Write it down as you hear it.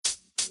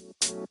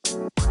Hey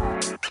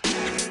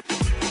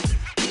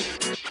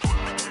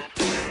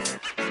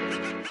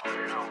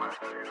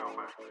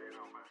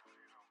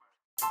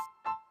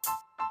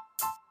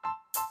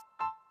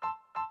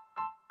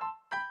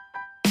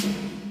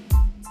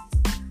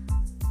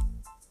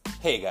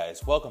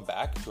guys, welcome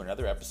back to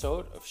another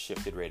episode of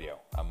Shifted Radio.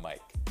 I'm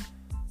Mike.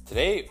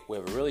 Today we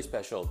have a really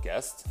special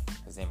guest.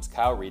 His name is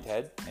Kyle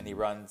Reidhead, and he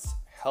runs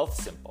Health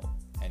Simple,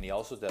 and he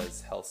also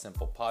does Health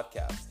Simple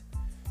podcast.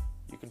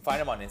 You can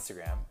find him on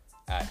Instagram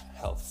at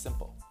Health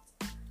Simple.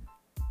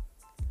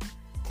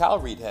 Kyle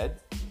Reidhead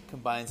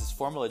combines his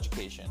formal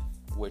education,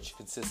 which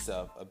consists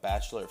of a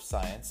Bachelor of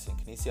Science in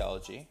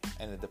Kinesiology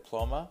and a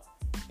Diploma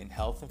in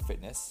Health and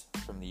Fitness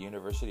from the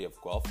University of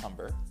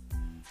Guelph-Humber,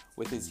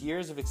 with his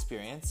years of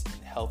experience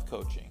in health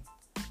coaching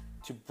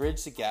to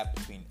bridge the gap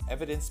between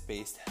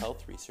evidence-based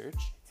health research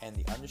and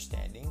the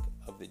understanding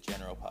of the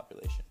general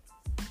population.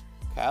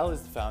 Kyle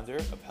is the founder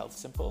of Health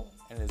Simple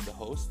and is the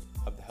host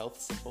of the Health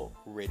Simple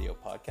radio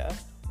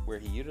podcast, where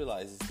he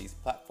utilizes these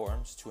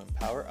platforms to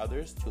empower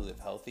others to live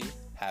healthy,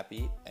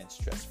 happy, and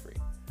stress-free.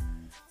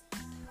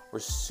 We're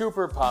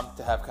super pumped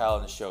to have Kyle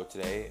on the show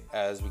today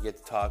as we get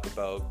to talk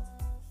about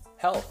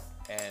health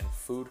and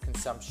food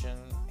consumption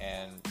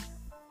and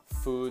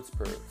foods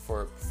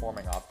for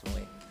performing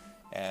optimally.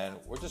 And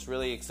we're just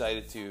really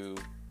excited to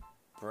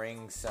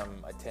bring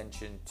some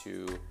attention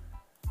to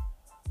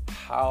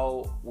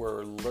how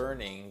we're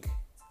learning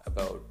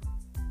about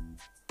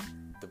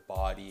the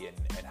body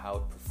and how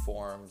it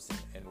performs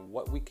and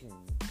what we can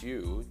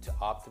do to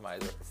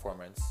optimize our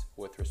performance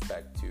with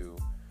respect to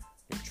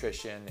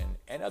nutrition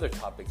and other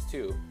topics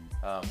too.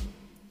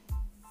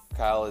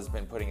 Kyle has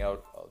been putting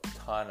out a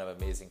ton of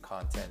amazing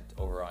content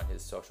over on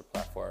his social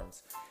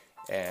platforms,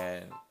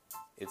 and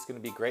it's going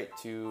to be great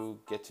to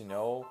get to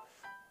know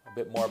a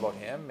bit more about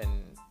him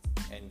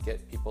and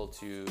get people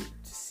to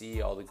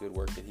see all the good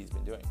work that he's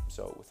been doing.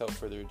 So without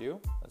further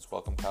ado, let's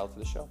welcome Kyle to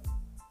the show.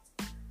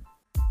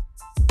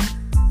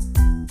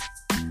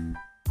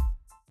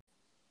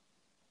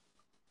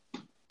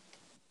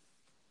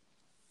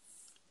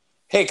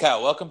 Hey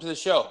Kyle, welcome to the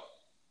show.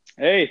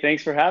 Hey,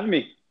 thanks for having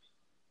me.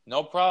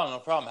 No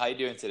problem. How you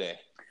doing today?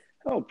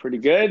 Oh, pretty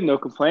good. No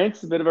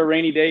complaints. A bit of a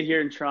rainy day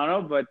here in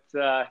Toronto, but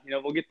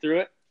we'll get through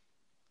it.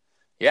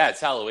 Yeah,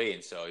 it's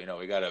Halloween, so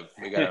we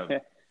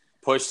gotta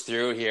push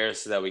through here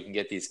so that we can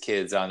get these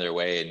kids on their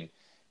way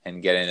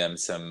and getting them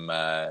some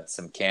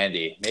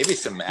candy, maybe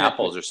some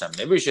apples or something.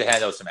 Maybe we should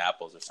hand out some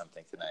apples or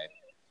something tonight.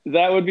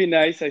 That would be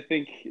nice. I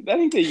think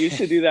they used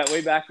to do that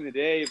way back in the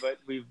day, but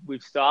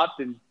we've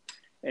stopped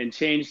and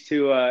changed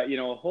to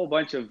a whole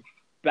bunch of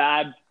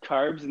bad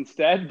carbs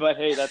instead. But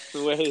hey, that's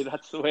the way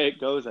it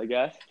goes, I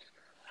guess.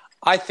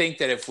 I think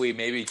that if we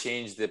maybe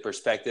change the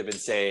perspective and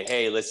say,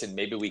 hey, listen,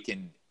 maybe we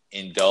can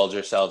indulge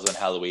ourselves on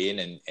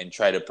Halloween and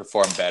try to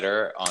perform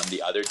better on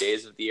the other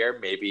days of the year,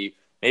 maybe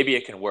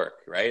it can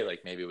work, right?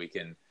 Like maybe we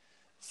can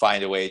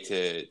find a way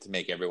to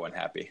make everyone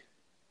happy.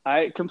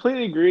 I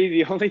completely agree.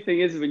 The only thing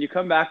is when you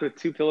come back with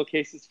 2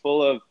 pillowcases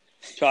full of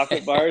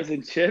chocolate bars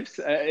and chips,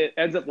 it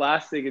ends up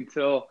lasting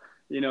until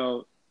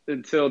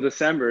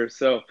December.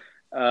 So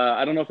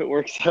I don't know if it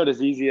works out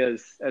as easy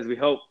as we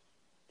hope.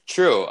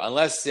 True.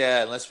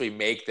 Unless we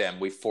make them,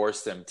 we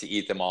force them to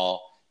eat them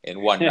all in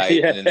one night,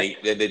 yeah. And then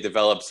they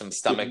develop some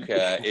stomach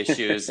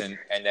issues, and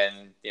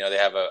then they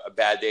have a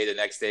bad day the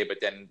next day, but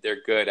then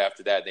they're good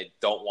after that. They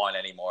don't want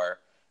any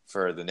more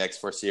for the next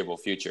foreseeable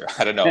future.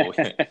 I don't know.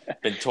 We've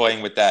been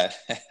toying with that.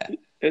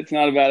 It's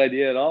not a bad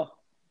idea at all.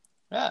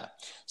 Yeah.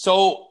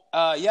 So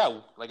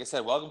like I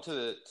said, welcome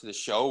to the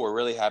show. We're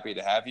really happy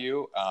to have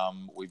you.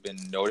 We've been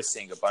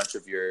noticing a bunch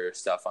of your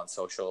stuff on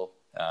social,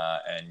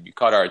 and you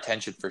caught our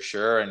attention for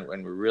sure, and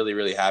we're really,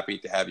 really happy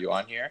to have you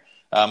on here.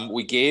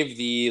 We gave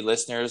the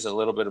listeners a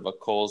little bit of a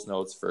Coles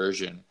Notes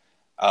version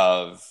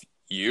of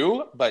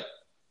you, but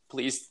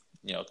please,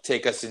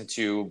 take us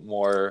into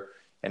more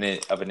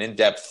of an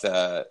in-depth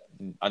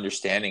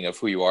understanding of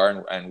who you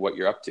are and what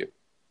you're up to.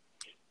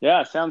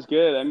 Yeah, sounds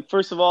good. And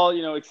first of all,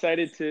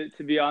 excited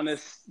to be on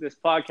this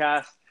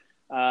podcast.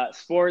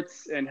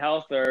 Sports and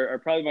health are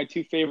probably my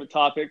 2 favorite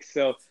topics.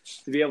 So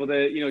to be able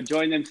to,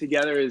 join them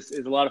together is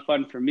a lot of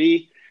fun for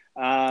me.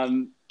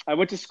 I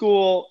went to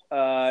school,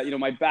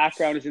 my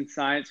background is in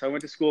science. So I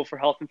went to school for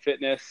health and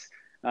fitness,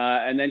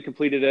 and then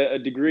completed a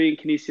degree in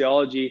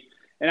kinesiology.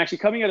 And actually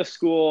coming out of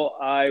school,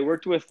 I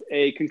worked with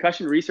a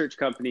concussion research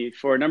company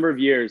for a number of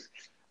years.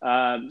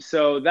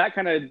 So that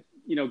kind of,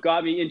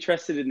 got me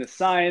interested in the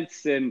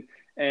science and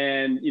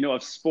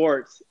of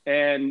sports.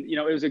 And,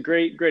 it was a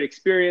great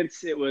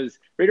experience. It was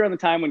right around the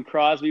time when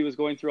Crosby was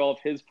going through all of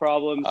his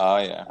problems. Oh,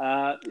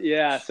 yeah.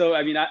 Yeah. So,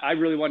 I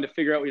really wanted to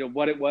figure out,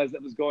 what it was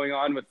that was going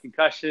on with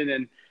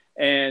concussion.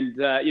 And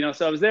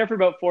so I was there for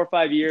about 4 or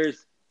 5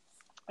 years.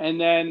 And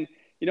then,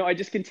 I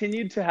just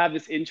continued to have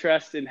this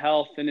interest in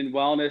health and in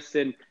wellness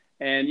and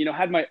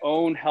had my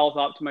own health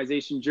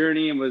optimization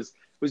journey and was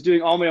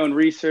doing all my own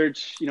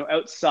research,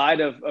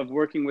 outside of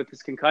working with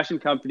this concussion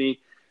company.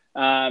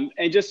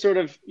 And just sort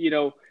of,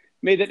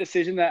 made that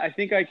decision that I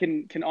think I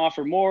can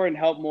offer more and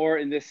help more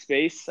in this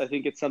space. I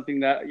think it's something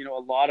that, a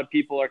lot of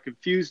people are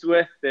confused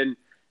with and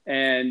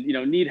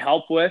need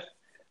help with.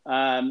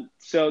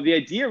 So the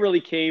idea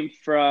really came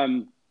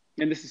from,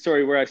 and this is a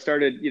story where I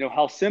started,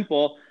 Health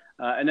Simple,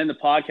 and then the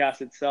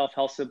podcast itself,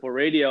 Health Simple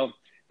Radio.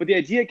 But the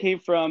idea came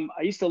from,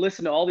 I used to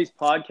listen to all these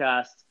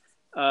podcasts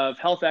of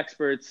health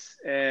experts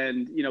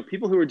and,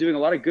 people who were doing a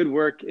lot of good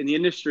work in the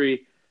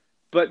industry,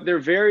 but they're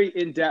very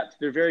in-depth,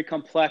 they're very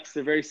complex,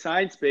 they're very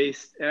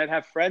science-based. And I'd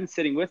have friends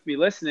sitting with me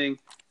listening,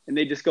 and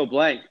they just go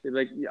blank. They're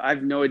like, I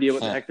have no idea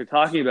what the heck they're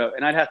talking about.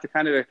 And I'd have to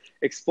kind of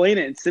explain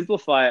it and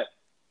simplify it.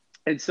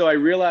 And so I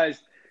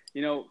realized,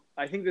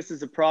 I think this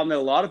is a problem that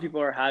a lot of people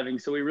are having.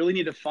 So we really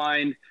need to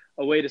find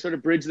a way to sort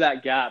of bridge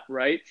that gap,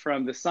 right,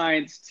 from the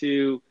science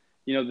to,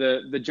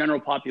 the general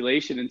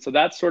population. And so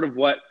that's sort of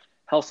what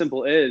Health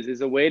Simple is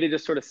a way to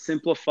just sort of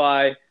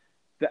simplify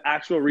the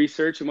actual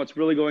research and what's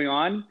really going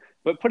on,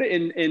 but put it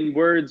in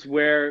words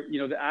where,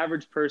 the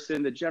average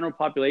person, the general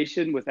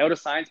population without a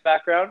science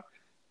background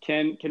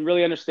can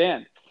really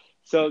understand.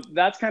 So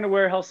that's kind of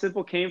where Health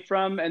Simple came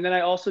from. And then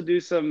I also do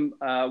some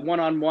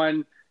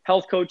one-on-one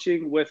health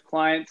coaching with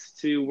clients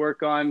to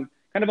work on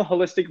kind of a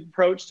holistic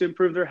approach to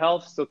improve their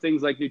health. So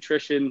things like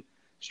nutrition,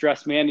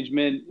 stress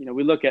management,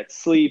 we look at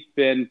sleep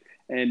and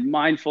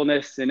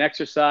mindfulness and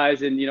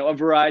exercise and, a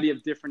variety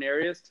of different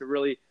areas to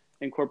really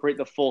incorporate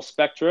the full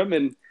spectrum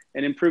and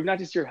improve not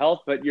just your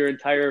health, but your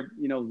entire,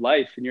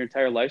 life and your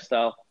entire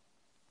lifestyle.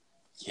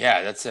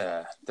 Yeah,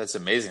 that's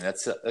amazing.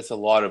 That's a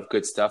lot of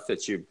good stuff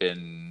that you've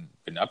been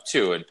up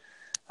to. And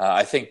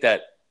I think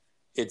that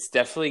it's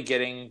definitely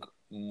getting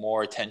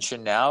more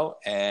attention now.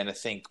 And I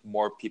think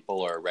more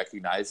people are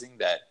recognizing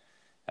that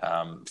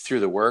through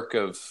the work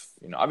of,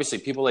 obviously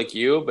people like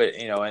you, but,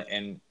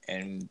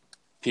 and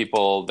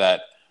people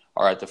that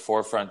are at the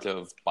forefront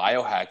of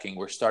biohacking,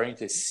 we're starting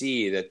to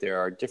see that there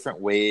are different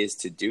ways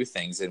to do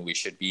things, and we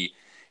should be,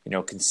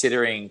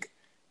 considering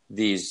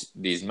these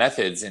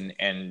methods and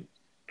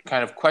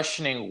kind of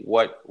questioning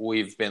what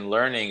we've been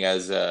learning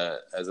as a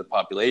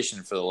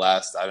population for the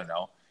last,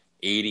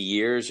 80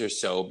 years or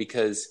so,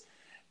 because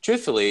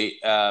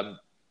truthfully, I'm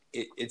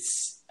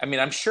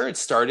sure it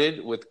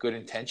started with good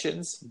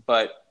intentions,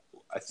 but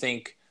I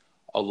think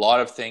a lot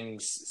of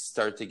things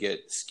start to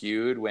get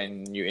skewed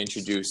when you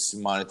introduce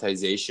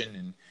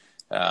monetization.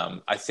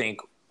 And I think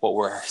what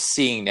we're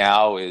seeing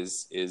now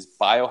is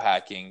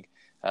biohacking.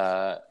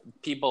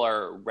 People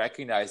are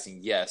recognizing,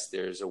 yes,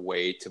 there's a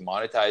way to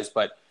monetize,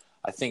 but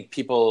I think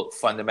people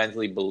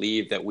fundamentally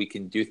believe that we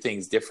can do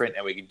things different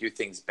and we can do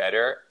things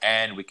better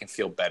and we can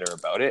feel better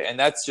about it. And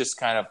that's just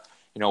kind of,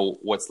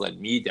 what's led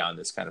me down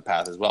this kind of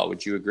path as well.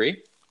 Would you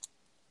agree?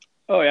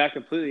 Oh, yeah,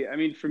 completely. I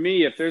mean, for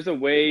me, if there's a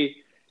way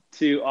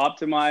to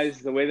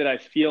optimize the way that I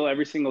feel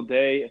every single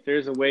day, if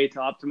there's a way to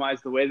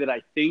optimize the way that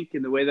I think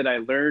and the way that I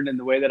learn and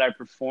the way that I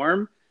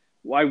perform,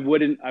 why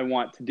wouldn't I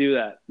want to do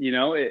that?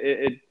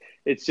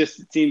 It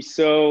seems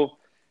so,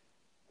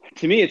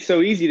 to me, it's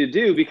so easy to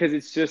do because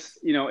it's just,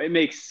 it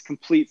makes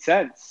complete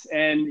sense.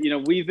 And,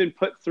 we've been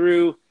put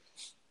through,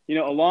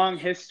 a long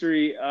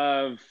history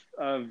of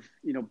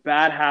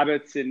bad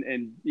habits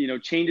and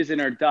changes in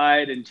our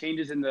diet and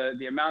changes in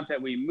the amount that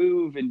we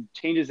move and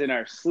changes in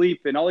our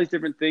sleep and all these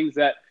different things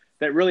that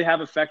really have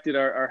affected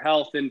our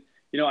health. And,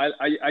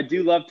 I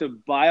do love to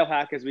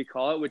biohack, as we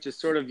call it, which is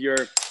sort of your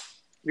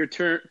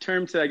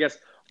term to, I guess,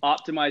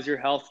 optimize your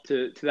health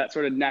to that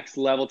sort of next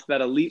level, to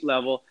that elite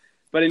level.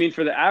 But I mean,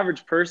 for the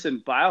average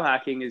person,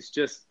 biohacking is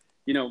just,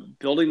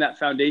 building that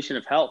foundation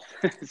of health.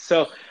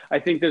 So I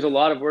think there's a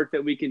lot of work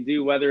that we can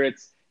do, whether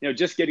it's,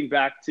 just getting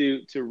back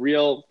to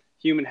real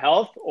human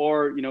health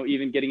or,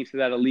 even getting into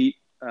that elite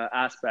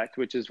aspect,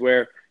 which is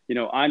where,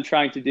 I'm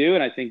trying to do.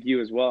 And I think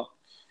you as well.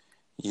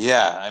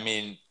 Yeah. I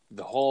mean,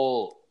 the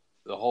whole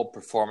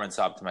performance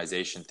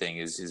optimization thing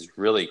is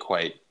really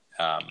quite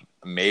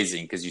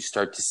amazing, because you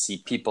start to see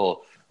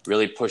people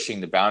really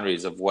pushing the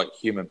boundaries of what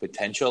human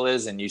potential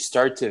is. And you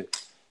start to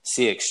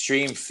see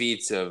extreme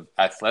feats of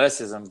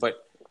athleticism,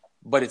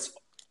 but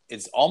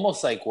it's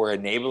almost like we're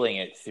enabling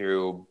it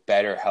through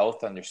better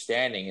health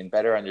understanding and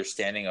better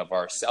understanding of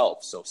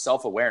ourselves. So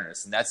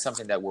self-awareness. And that's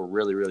something that we're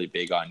really, really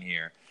big on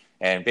here.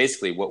 And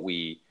basically what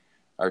we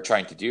are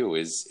trying to do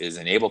is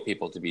enable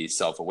people to be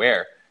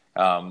self-aware.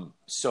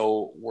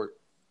 So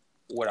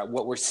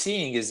what we're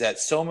seeing is that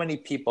so many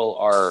people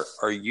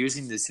are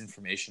using this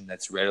information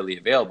that's readily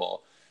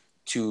available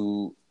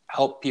to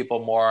help people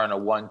more on a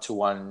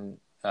one-to-one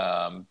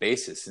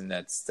basis. And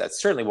that's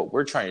certainly what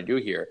we're trying to do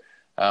here.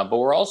 But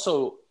we're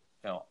also,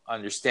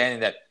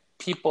 understanding that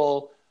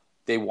people,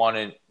 they want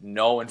to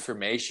know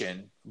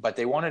information, but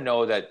they want to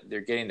know that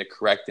they're getting the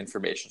correct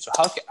information. So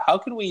how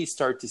can we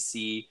start to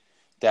see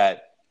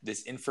that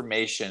this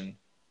information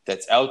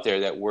that's out there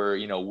that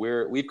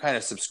we've kind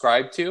of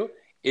subscribed to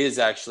is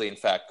actually in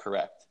fact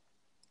correct?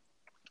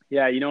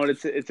 Yeah,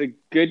 it's a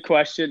good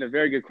question, a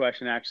very good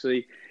question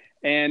actually,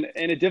 and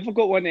a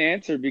difficult one to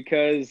answer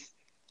because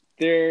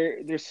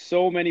there's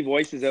so many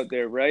voices out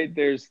there, right?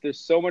 There's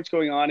so much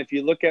going on. If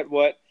you look at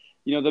what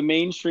the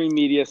mainstream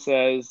media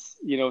says,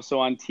 so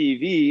on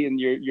TV and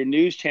your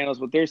news channels,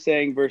 what they're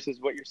saying versus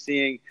what you're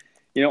seeing,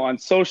 on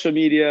social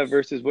media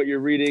versus what you're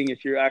reading.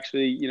 If you're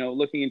actually,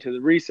 looking into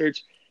the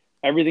research,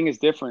 everything is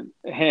different.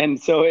 And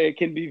so it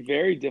can be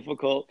very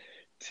difficult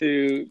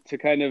to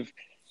kind of,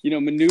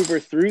 maneuver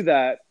through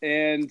that.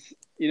 And,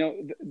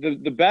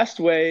 the best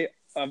way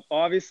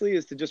obviously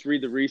is to just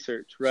read the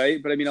research,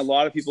 right? But I mean, a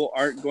lot of people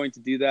aren't going to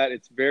do that.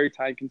 It's very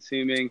time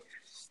consuming.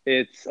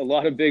 It's a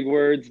lot of big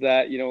words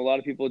that, a lot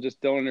of people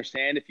just don't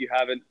understand if you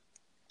haven't,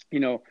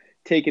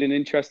 taken an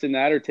interest in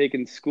that or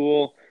taken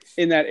school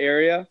in that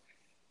area.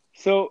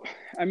 So,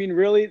 I mean,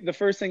 really, the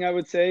first thing I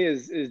would say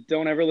is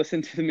don't ever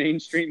listen to the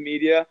mainstream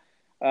media.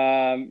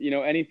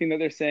 Anything that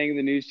they're saying in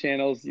the news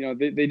channels,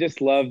 they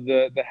just love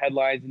the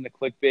headlines and the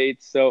clickbait.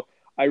 So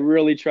I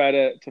really try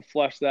to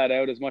flush that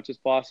out as much as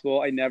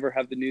possible. I never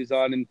have the news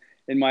on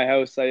in my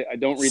house. I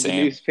don't read the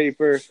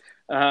newspaper.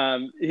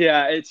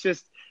 It's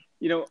just,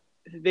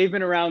 they've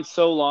been around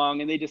so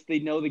long and they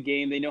know the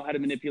game. They know how to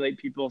manipulate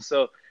people.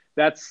 So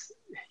that's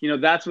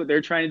what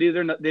they're trying to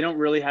do. They don't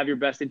really have your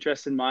best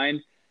interest in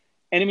mind.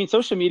 And I mean,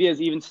 social media is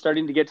even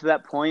starting to get to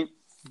that point.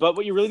 But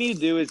what you really need to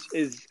do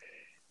is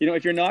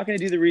if you're not going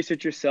to do the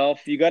research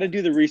yourself, you got to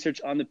do the research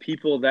on the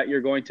people that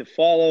you're going to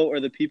follow or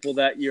the people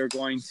that you're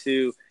going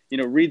to,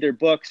 read their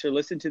books or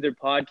listen to their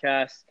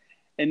podcasts,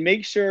 and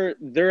make sure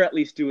they're at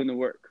least doing the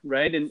work,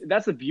 right? And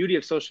that's the beauty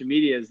of social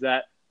media, is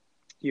that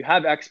you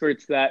have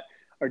experts that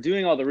are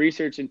doing all the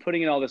research and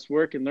putting in all this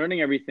work and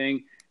learning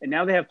everything. And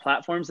now they have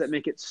platforms that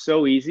make it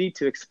so easy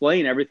to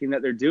explain everything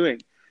that they're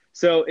doing.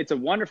 So it's a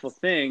wonderful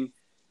thing.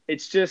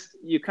 It's just,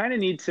 you kind of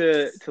need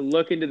to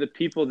look into the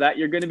people that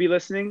you're going to be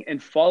listening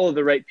and follow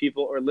the right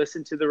people or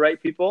listen to the right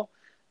people.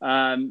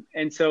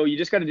 And so you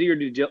just got to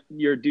do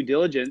your due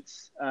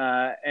diligence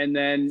and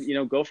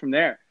then, go from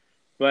there.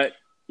 But,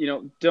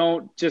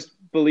 don't just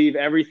believe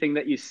everything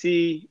that you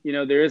see.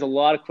 There is a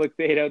lot of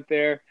clickbait out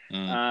there.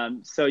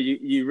 So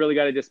you really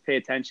got to just pay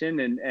attention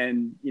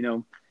and,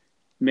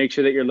 make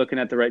sure that you're looking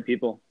at the right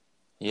people.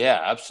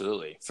 Yeah,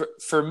 absolutely.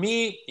 For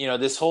me,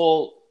 this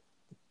whole,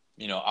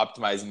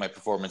 optimizing my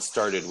performance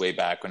started way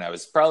back when I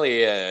was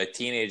probably a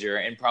teenager,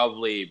 and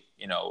probably,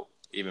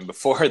 even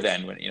before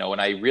then, when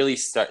I really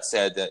said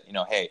that,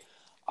 hey,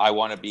 I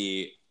want to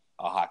be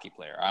a hockey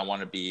player. I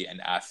want to be an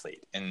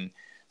athlete. And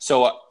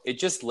so it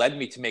just led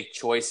me to make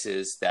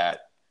choices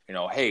that,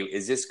 hey,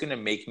 is this going to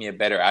make me a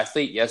better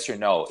athlete? Yes or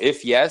no?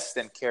 If yes,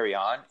 then carry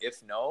on. If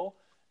no,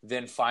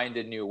 then find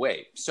a new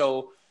way.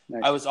 So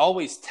nice. I was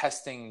always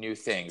testing new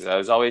things. I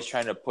was always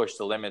trying to push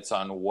the limits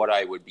on what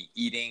I would be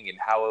eating and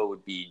how I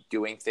would be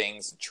doing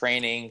things,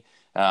 training.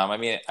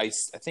 I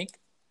think,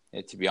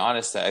 to be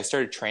honest, I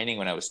started training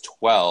when I was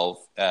 12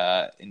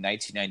 in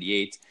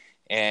 1998.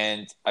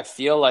 And I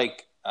feel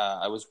like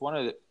I was one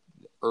of the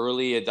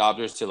early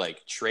adopters to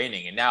like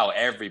training. And now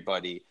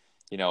everybody,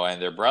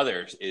 and their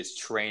brothers is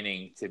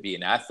training to be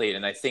an athlete.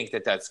 And I think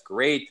that that's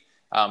great.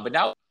 But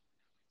now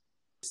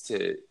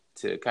to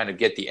kind of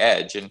get the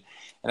edge. And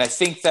I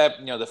think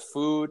that, the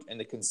food and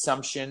the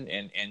consumption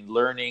and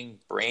learning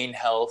brain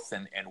health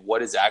and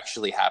what is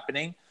actually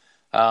happening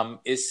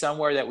is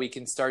somewhere that we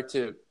can start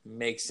to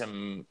make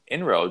some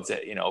inroads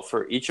at,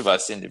 for each of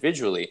us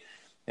individually,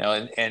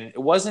 and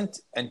it wasn't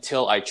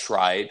until I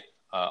tried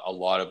a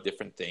lot of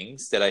different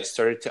things that I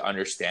started to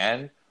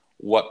understand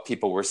what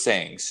people were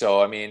saying.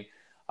 So, I mean,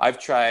 I've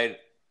tried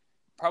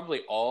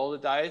probably all the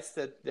diets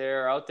that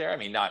they're out there. I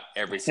mean, not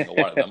every single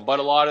one of them, but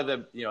a lot of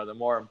the, the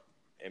more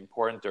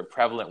important or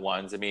prevalent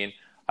ones. I mean,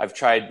 I've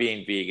tried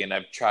being vegan.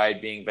 I've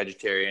tried being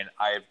vegetarian.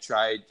 I've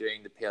tried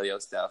doing the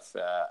paleo stuff.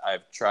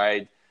 I've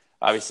tried,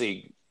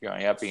 obviously,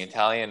 growing up being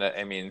Italian.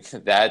 I mean,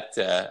 that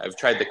I've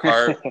tried the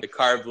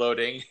carb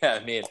loading. I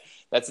mean,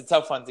 that's a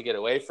tough one to get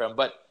away from.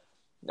 But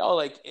no,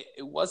 like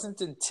it wasn't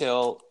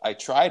until I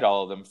tried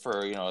all of them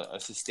for, a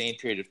sustained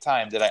period of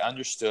time that I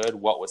understood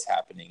what was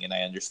happening, and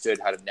I understood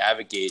how to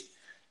navigate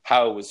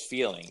how I was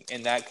feeling.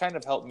 And that kind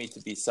of helped me to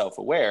be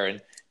self-aware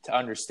and to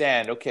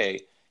understand, okay,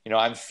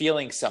 I'm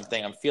feeling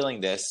something, I'm feeling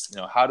this,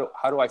 how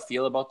do I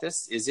feel about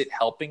this? Is it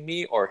helping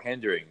me or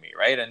hindering me?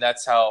 Right. And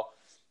that's how,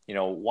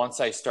 once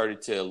I started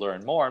to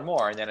learn more and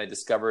more, and then I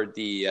discovered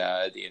the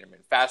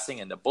intermittent fasting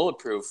and the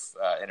bulletproof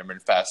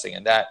intermittent fasting.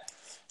 And that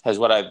has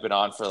what I've been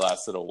on for the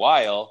last little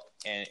while.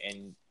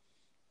 And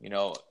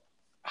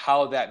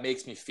how that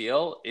makes me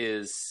feel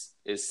is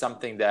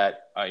something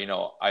that,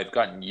 I've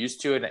gotten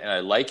used to it and I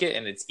like it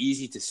and it's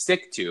easy to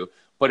stick to,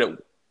 but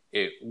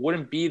it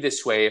wouldn't be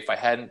this way if I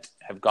hadn't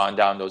have gone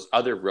down those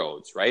other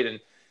roads. Right. And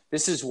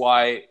this is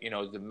why,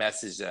 the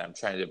message that I'm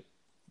trying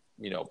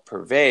to,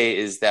 purvey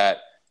is that,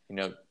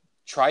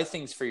 try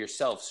things for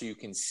yourself so you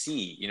can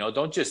see,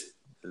 don't just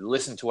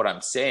listen to what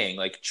I'm saying,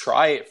 like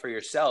try it for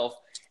yourself.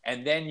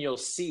 And then you'll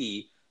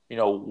see,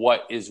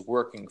 what is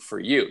working for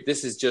you.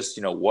 This is just,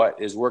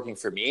 what is working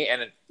for me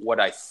and what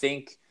I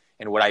think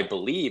and what I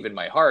believe in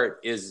my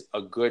heart is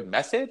a good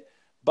method.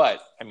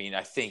 But I mean,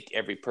 I think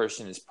every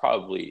person is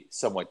probably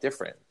somewhat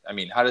different. I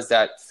mean, how does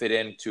that fit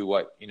into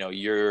what,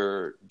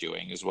 you're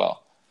doing as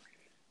well?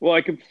 Well,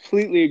 I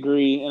completely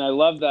agree. And I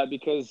love that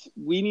because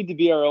we need to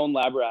be our own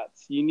lab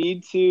rats. You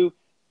need to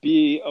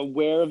be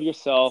aware of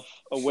yourself,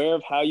 aware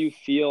of how you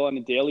feel on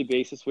a daily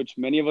basis, which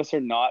many of us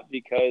are not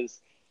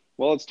because,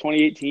 well, it's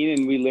 2018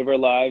 and we live our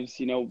lives,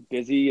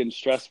 busy and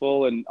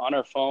stressful and on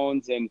our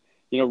phones and,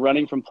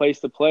 running from place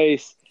to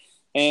place.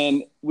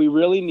 And we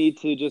really need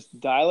to just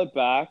dial it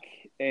back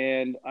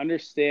and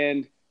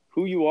understand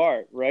who you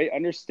are, right?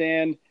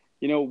 Understand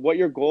what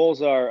your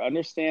goals are,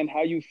 understand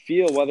how you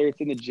feel, whether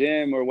it's in the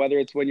gym or whether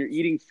it's when you're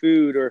eating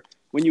food or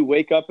when you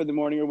wake up in the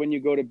morning or when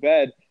you go to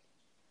bed.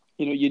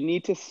 You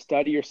need to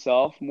study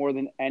yourself more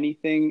than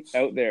anything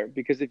out there,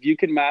 because if you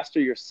can master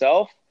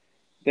yourself,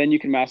 then you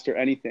can master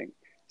anything.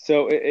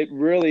 So it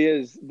really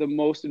is the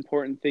most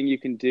important thing you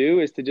can do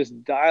is to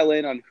just dial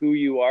in on who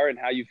you are and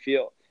how you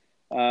feel.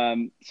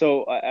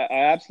 So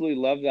I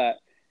absolutely love that.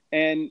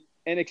 And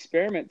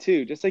experiment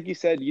too. Just like you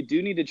said, you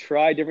do need to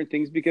try different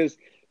things because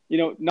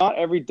not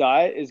every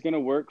diet is going to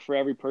work for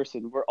every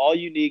person. We're all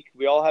unique.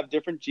 We all have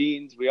different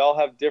genes. We all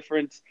have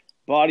different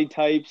body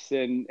types,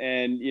 and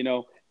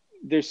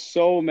there's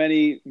so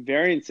many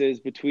variances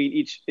between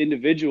each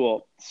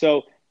individual.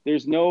 So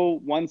there's no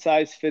one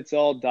size fits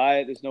all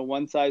diet. There's no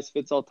one size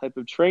fits all type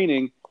of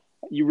training.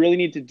 You really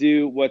need to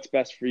do what's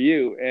best for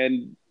you.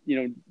 And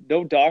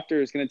no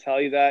doctor is going to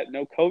tell you that.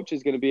 No coach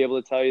is going to be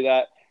able to tell you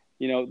that.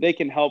 They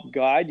can help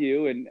guide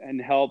you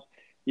and help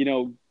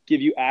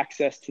give you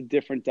access to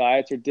different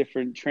diets or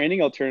different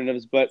training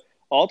alternatives. But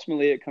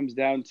ultimately, it comes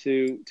down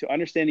to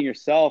understanding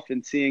yourself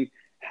and seeing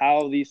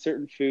how these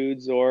certain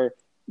foods or,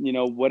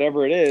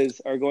 whatever it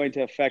is are going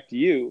to affect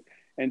you.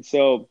 And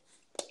so,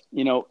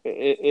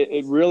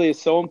 it really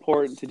is so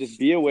important to just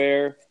be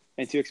aware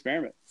and to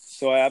experiment.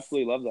 So I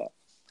absolutely love that.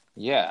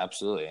 Yeah,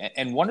 absolutely.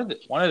 And one of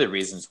the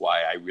reasons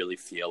why I really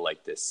feel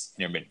like this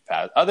intermittent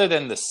fast, other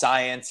than the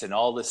science and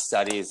all the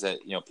studies that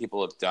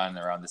people have done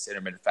around this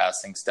intermittent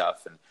fasting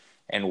stuff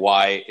and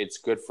why it's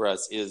good for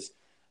us, is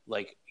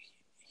like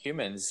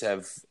humans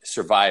have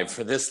survived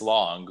for this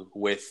long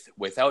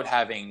without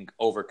having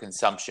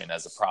overconsumption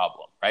as a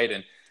problem, right?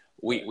 And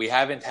we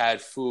haven't had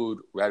food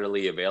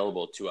readily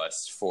available to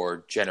us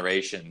for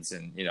generations,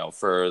 and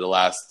for the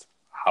last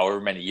however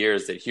many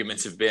years that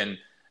humans have been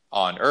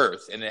on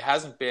Earth. And it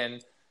hasn't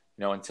been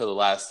until the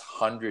last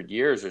 100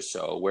 years or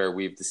so where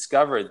we've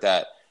discovered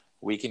that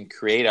we can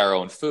create our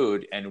own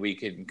food and we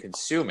can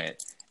consume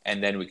it,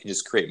 and then we can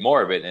just create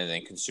more of it and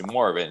then consume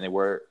more of it, and then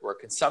where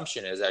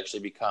consumption has actually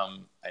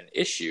become an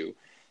issue,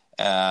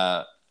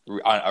 on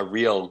a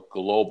real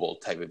global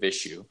type of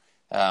issue.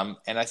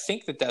 And I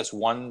think that that's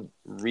one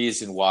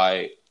reason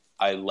why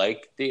I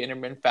like the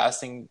intermittent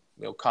fasting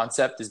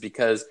concept, is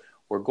because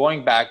we're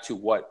going back to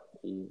what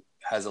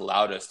has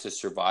allowed us to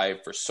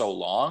survive for so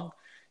long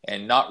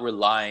and not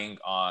relying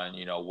on,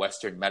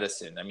 Western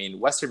medicine. I mean,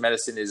 Western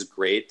medicine is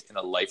great in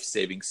a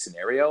life-saving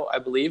scenario, I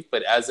believe,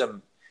 but as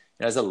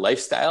a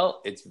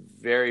lifestyle, it's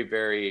very,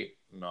 very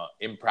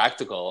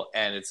impractical,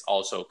 and it's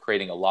also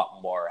creating a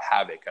lot more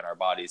havoc on our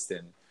bodies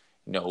than,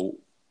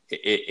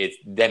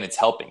 it's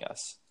helping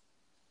us.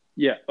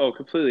 Yeah. Oh,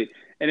 completely.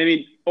 And I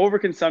mean,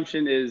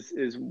 overconsumption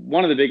is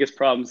one of the biggest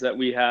problems that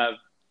we have,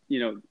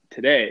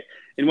 today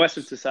in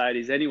Western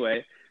societies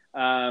anyway.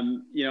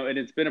 And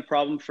it's been a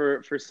problem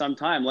for some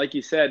time. Like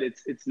you said,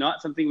 it's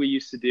not something we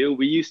used to do.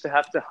 We used to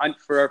have to hunt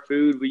for our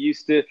food. We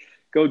used to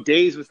go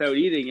days without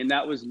eating, and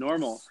that was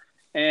normal.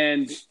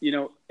 And,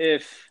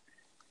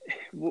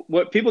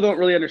 what people don't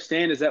really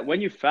understand is that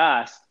when you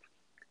fast,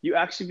 you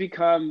actually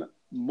become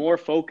more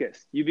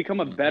focused. You become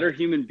a better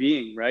human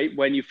being, right?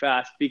 When you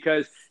fast,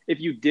 because if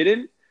you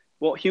didn't,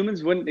 well,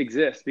 humans wouldn't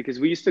exist, because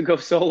we used to go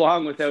so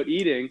long without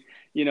eating,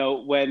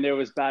 when there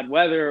was bad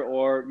weather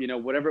or,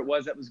 whatever it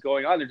was that was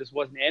going on, there just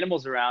wasn't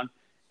animals around.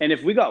 And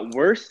if we got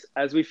worse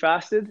as we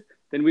fasted,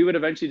 then we would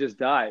eventually just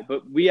die.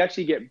 But we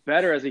actually get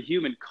better as a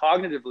human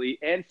cognitively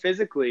and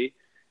physically,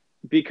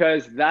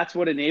 because that's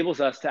what enables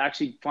us to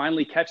actually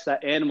finally catch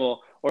that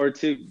animal, or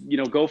to,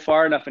 go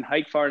far enough and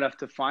hike far enough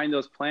to find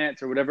those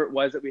plants or whatever it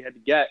was that we had to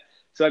get.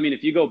 So, I mean,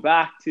 if you go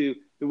back to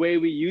the way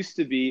we used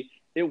to be,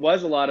 it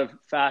was a lot of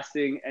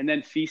fasting and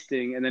then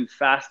feasting and then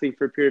fasting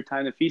for a period of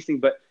time and feasting.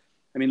 But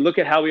I mean, look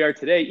at how we are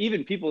today.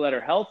 Even people that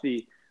are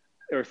healthy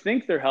or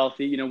think they're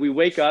healthy, we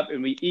wake up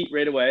and we eat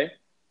right away.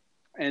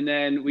 And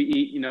then we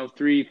eat,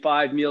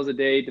 3-5 meals a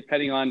day,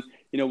 depending on,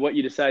 what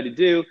you decide to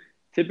do.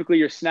 Typically,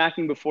 you're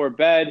snacking before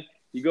bed.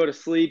 You go to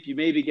sleep. You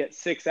maybe get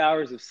 6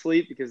 hours of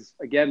sleep because,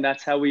 again,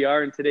 that's how we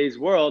are in today's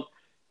world.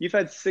 You've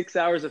had 6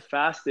 hours of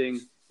fasting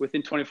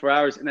within 24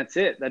 hours, and that's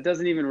it. That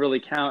doesn't even really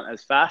count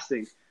as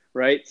fasting,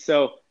 right?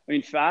 So, I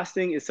mean,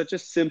 fasting is such a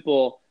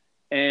simple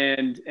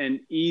and an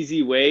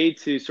easy way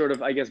to sort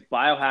of, I guess,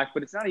 biohack,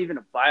 but it's not even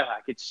a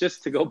biohack. It's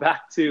just to go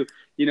back to,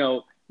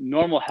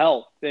 normal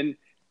health. And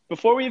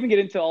before we even get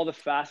into all the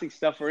fasting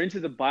stuff or into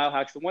the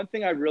biohacks, the one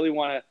thing I really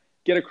want to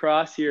get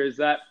across here is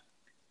that,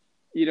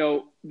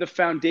 the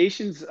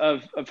foundations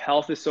of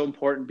health is so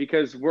important,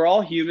 because we're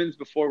all humans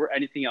before we're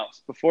anything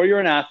else. Before you're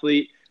an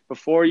athlete,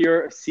 before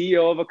you're a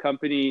CEO of a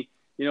company,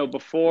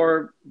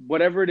 before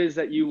whatever it is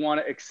that you want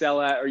to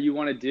excel at or you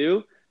want to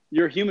do,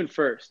 you're human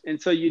first. And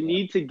so you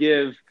need to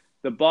give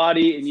the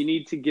body and you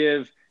need to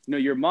give,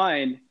 your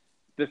mind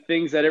the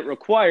things that it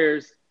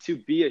requires to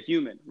be a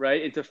human,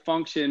 right? And to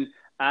function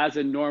as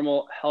a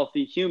normal,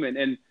 healthy human.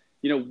 And,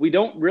 we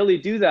don't really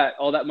do that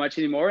all that much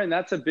anymore. And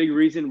that's a big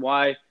reason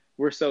why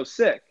we're so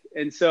sick.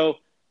 And so,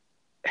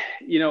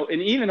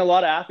 and even a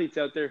lot of athletes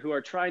out there who are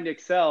trying to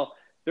excel,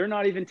 they're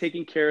not even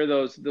taking care of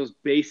those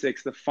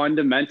basics, the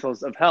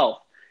fundamentals of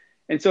health.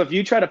 And so if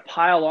you try to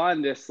pile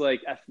on this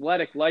like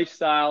athletic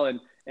lifestyle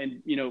and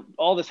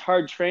all this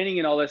hard training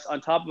and all this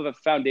on top of a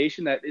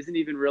foundation that isn't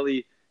even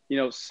really,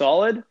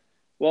 solid,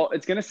 well,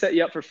 it's going to set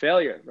you up for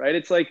failure, right?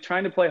 It's like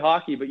trying to play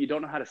hockey, but you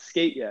don't know how to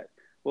skate yet.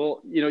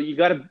 Well, you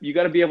got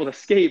to be able to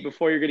skate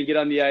before you're going to get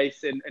on the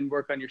ice and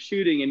work on your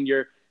shooting and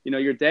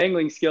your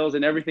dangling skills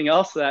and everything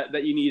else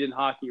that you need in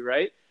hockey,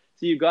 right?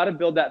 So you've got to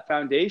build that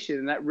foundation,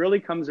 and that really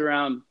comes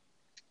around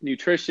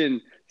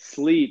nutrition,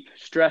 sleep,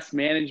 stress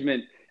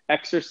management,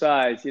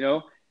 exercise,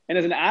 and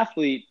as an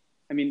athlete,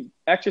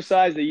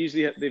 exercise,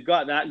 they've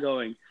got that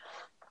going,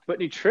 but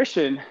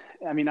nutrition,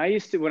 when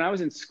I was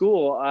in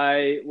school,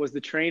 I was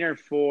the trainer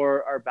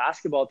for our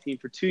basketball team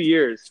for 2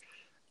 years.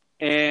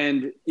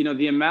 And,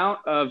 the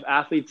amount of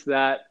athletes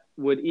that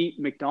would eat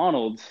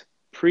McDonald's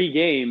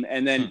pre-game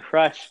and then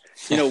crush,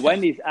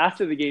 Wendy's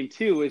after the game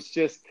too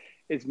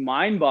it's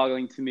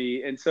mind-boggling to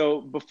me. And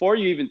so before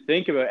you even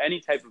think about any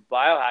type of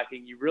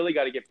biohacking, you really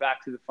got to get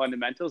back to the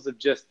fundamentals of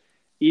just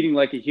eating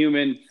like a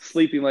human,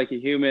 sleeping like a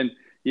human,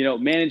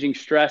 managing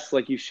stress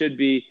like you should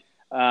be,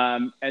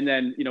 and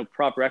then,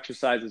 proper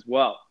exercise as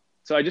well.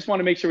 So I just want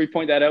to make sure we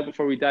point that out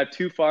before we dive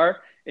too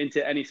far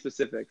into any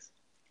specifics.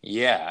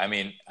 Yeah.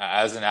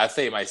 As an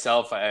athlete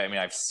myself,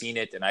 I've seen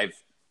it and I've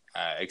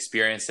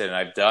experienced it and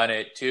I've done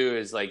it too,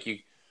 is like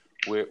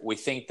we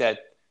think that,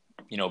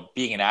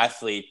 being an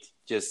athlete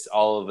just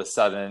all of a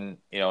sudden,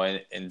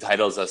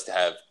 entitles us to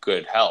have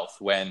good health,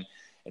 when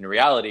in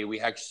reality, we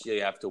actually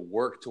have to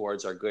work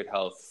towards our good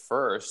health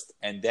first,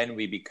 and then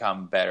we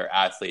become better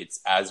athletes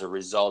as a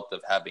result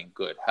of having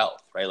good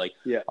health, right? Like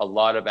a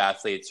lot of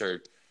athletes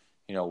are,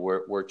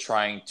 we're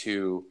trying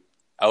to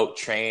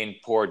out-train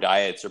poor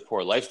diets or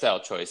poor lifestyle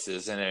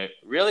choices. And it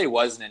really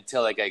wasn't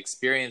until I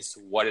experienced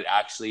what it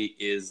actually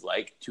is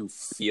like to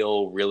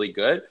feel really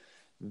good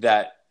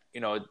that,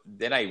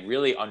 then I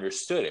really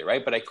understood it,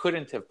 right? But I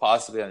couldn't have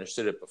possibly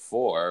understood it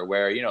before,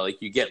 where,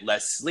 you get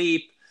less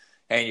sleep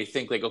and you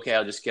think like, okay,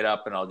 I'll just get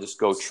up and I'll just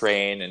go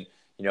train, and,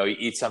 you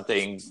eat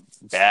something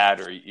bad,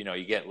 or,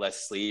 you get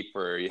less sleep,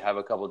 or you have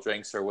a couple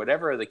drinks or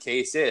whatever the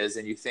case is.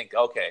 And you think,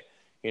 okay,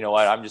 you know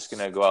what, I'm just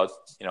going to go out,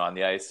 on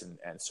the ice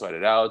and sweat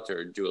it out,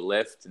 or do a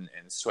lift and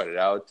sweat it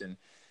out. And,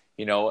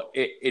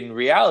 in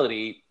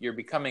reality, you're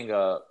becoming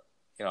a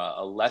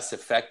less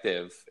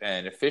effective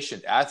and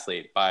efficient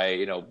athlete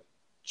by,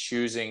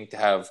 choosing to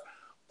have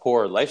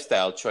poor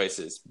lifestyle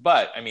choices.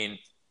 But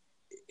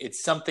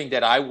it's something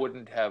that I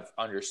wouldn't have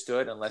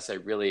understood unless I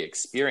really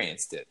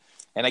experienced it.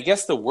 And I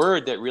guess the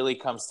word that really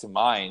comes to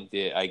mind,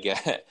 I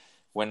get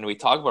when we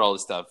talk about all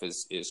this stuff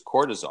is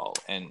cortisol.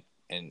 And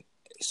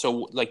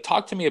so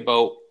talk to me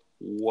about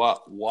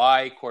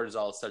why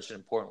cortisol is such an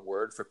important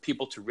word for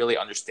people to really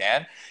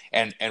understand,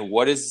 and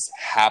what is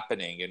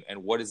happening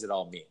and what does it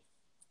all mean?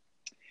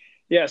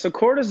 Yeah, so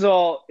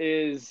cortisol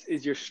is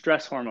your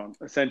stress hormone,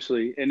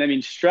 essentially.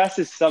 And stress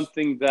is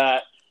something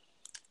that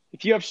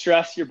if you have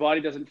stress, your body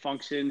doesn't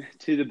function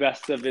to the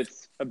best of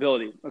its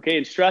ability. Okay,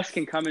 and stress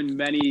can come in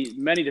many,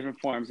 many different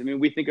forms.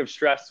 We think of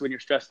stress when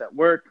you're stressed at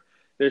work.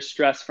 There's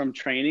stress from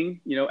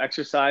training.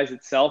 Exercise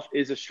itself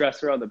is a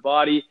stressor on the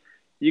body.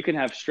 You can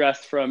have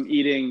stress from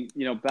eating,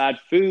 bad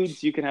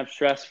foods. You can have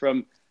stress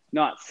from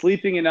not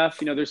sleeping enough.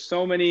 There's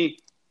so many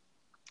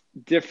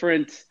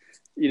different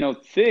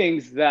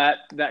things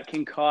that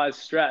can cause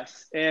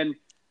stress. And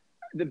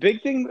the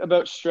big thing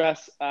about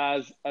stress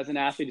as an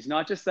athlete is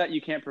not just that you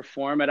can't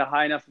perform at a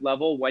high enough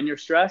level when you're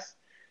stressed,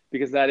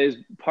 because that is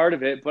part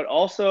of it, but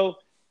also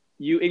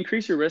you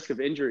increase your risk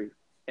of injury.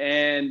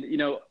 And,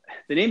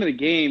 the name of the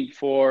game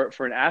for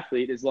an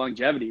athlete is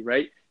longevity,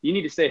 right? You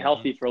need to stay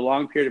healthy for a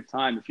long period of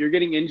time. If you're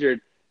getting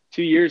injured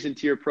 2 years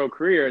into your pro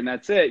career and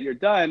that's it, you're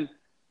done.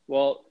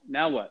 Well,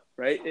 now what,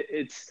 right?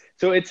 It's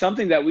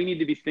something that we need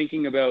to be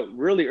thinking about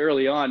really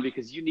early on,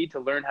 because you need to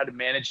learn how to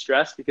manage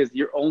stress, because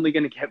you're only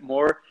going to get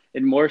more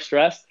and more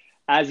stress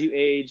as you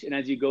age and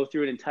as you go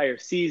through an entire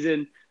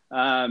season.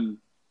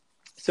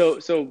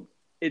 So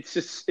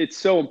it's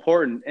so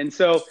important. And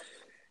so,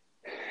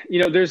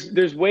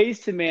 there's ways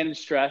to manage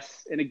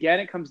stress. And again,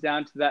 it comes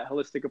down to that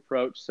holistic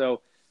approach.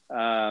 So,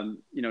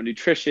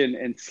 nutrition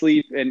and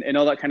sleep and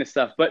all that kind of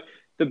stuff. But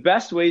the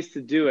best ways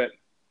to do it.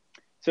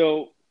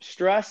 So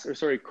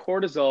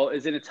cortisol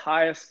is in its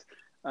highest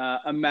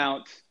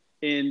amount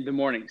in the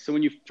morning. So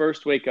when you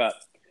first wake up.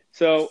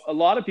 So a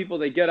lot of people,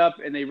 they get up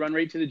and they run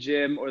right to the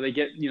gym, or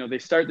they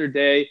start their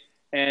day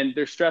and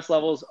their stress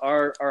levels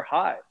are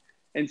high.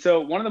 And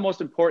so one of the most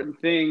important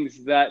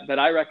things that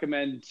I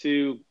recommend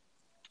to,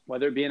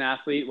 whether it be an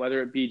athlete,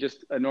 whether it be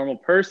just a normal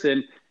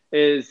person,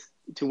 is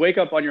to wake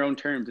up on your own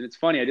terms. And it's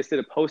funny, I just did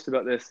a post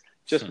about this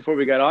just before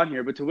we got on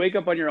here, but to wake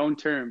up on your own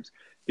terms.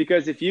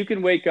 Because if you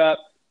can wake up,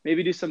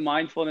 maybe do some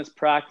mindfulness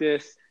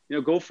practice,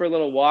 go for a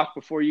little walk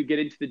before you get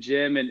into the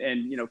gym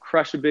and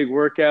crush a big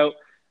workout.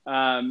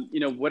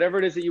 Whatever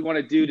it is that you want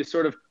to do to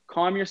sort of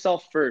calm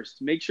yourself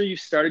first. Make sure you've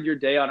started your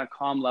day on a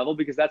calm level,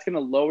 because that's going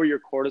to lower your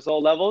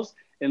cortisol levels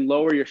and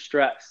lower your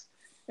stress.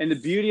 And the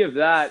beauty of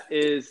that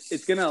is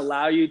it's going to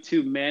allow you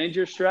to manage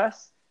your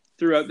stress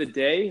throughout the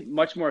day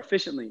much more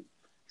efficiently.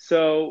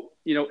 So,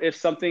 if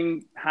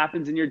something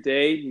happens in your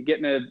day, you get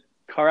in a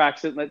car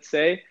accident, let's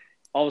say,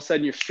 all of a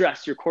sudden you're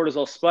stressed, your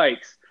cortisol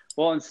spikes.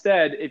 Well,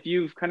 instead, if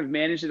you've kind of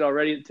managed it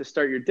already to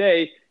start your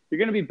day, you're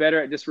going to be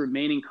better at just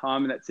remaining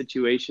calm in that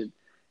situation.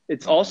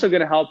 It's also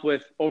going to help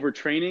with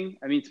overtraining.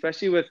 I mean,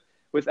 especially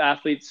with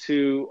athletes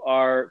who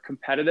are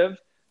competitive,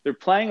 they're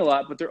playing a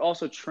lot, but they're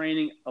also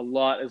training a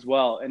lot as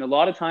well. And a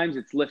lot of times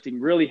it's lifting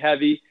really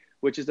heavy,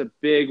 which is a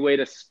big way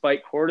to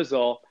spike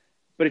cortisol.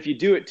 But if you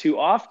do it too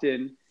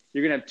often,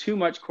 you're going to have too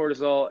much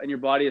cortisol and your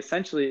body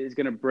essentially is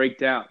going to break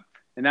down.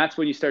 And that's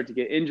when you start to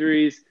get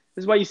injuries.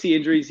 This is why you see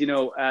injuries,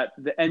 at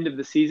the end of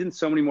the season,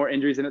 so many more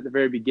injuries than at the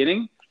very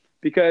beginning,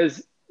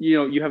 because,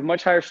 you have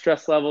much higher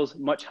stress levels,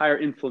 much higher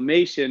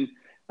inflammation,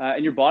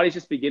 and your body's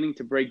just beginning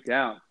to break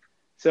down.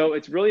 So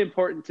it's really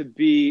important to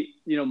be,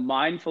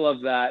 mindful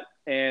of that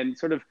and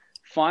sort of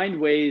find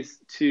ways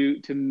to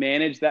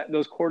manage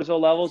those cortisol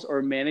levels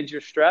or manage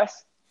your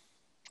stress,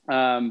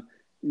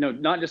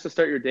 not just to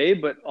start your day,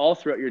 but all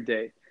throughout your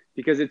day,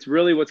 because it's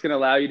really what's going to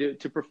allow you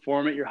to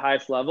perform at your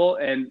highest level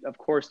and, of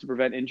course, to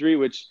prevent injury,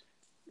 which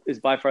is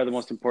by far the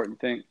most important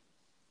thing.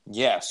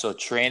 Yeah. So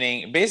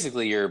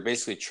you're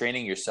basically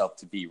training yourself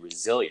to be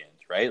resilient,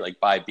 right? Like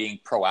by being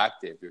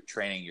proactive, you're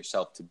training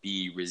yourself to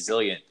be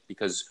resilient,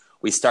 because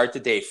we start the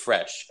day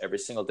fresh. Every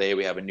single day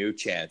we have a new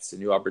chance, a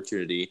new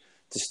opportunity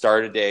to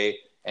start a day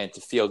and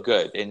to feel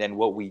good. And then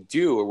what we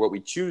do, or what we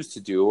choose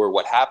to do, or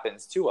what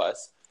happens to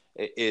us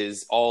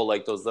is all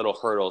like those little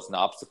hurdles and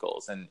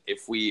obstacles. And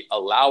if we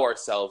allow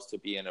ourselves to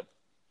be in a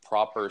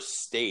proper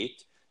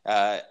state,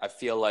 I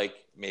feel like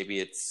maybe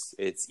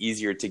it's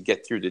easier to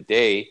get through the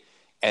day.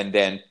 And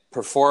then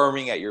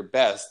performing at your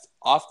best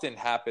often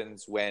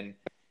happens when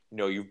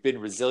you've been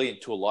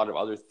resilient to a lot of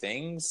other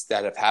things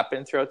that have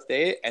happened throughout the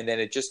day, and then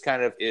it just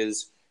kind of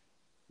is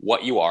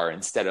what you are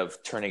instead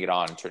of turning it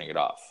on and turning it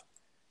off.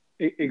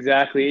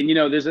 Exactly.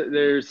 And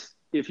there's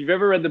if you've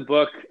ever read the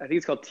book, I think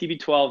it's called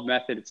TB12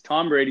 Method. It's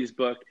Tom Brady's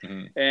book,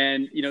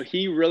 and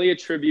he really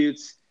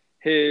attributes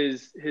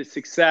his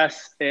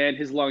success and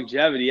his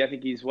longevity. I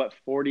think he's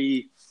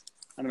 40.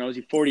 I don't know, is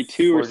he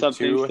 42 or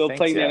something? Still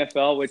playing the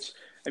NFL, which,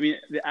 I mean,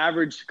 the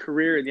average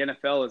career in the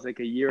NFL is like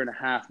a year and a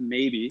half,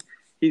 maybe.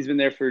 He's been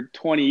there for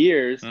 20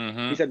 years.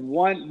 He's had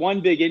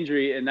one big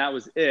injury, and that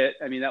was it.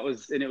 I mean, it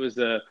was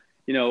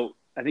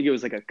I think it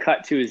was like a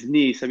cut to his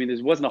knee. So, I mean,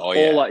 there wasn't a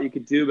whole lot you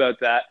could do about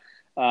that.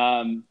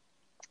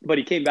 But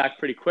he came back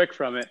pretty quick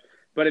from it.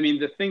 But I mean,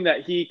 the thing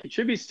that he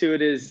contributes to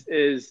it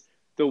is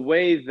the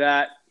way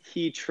that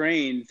he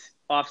trains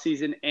off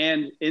season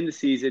and in the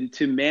season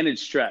to manage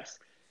stress,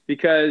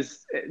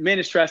 because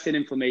manage stress and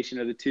inflammation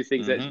are the two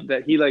things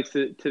that he likes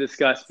to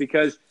discuss.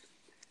 Because,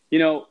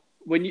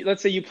 when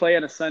let's say you play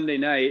on a Sunday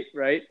night,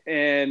 right?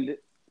 And,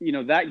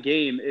 that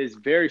game is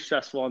very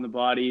stressful on the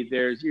body.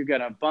 You're going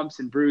to have bumps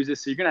and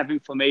bruises. So you're going to have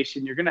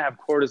inflammation. You're going to have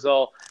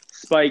cortisol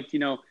spiked.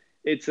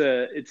 It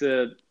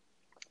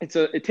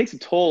takes a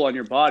toll on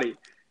your body.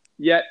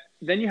 Yet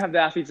then you have the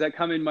athletes that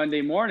come in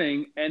Monday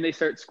morning and they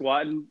start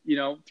squatting,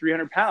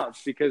 300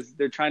 pounds because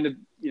they're trying to,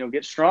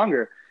 get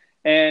stronger.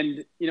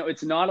 And,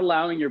 it's not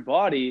allowing your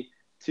body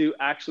to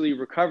actually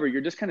recover.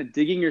 You're just kind of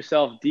digging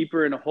yourself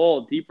deeper in a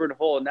hole.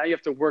 And now you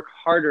have to work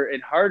harder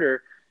and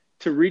harder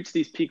to reach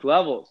these peak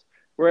levels.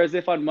 Whereas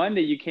if on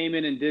Monday you came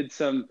in and did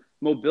some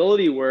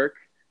mobility work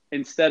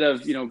instead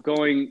of,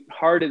 going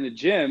hard in the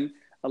gym,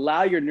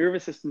 allow your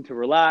nervous system to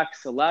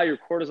relax, allow your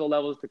cortisol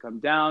levels to come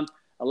down,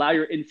 allow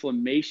your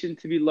inflammation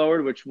to be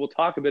lowered, which we'll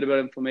talk a bit about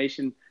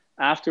inflammation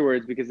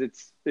afterwards because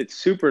it's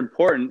super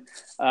important.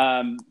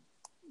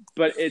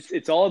 But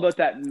it's all about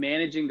that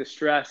managing the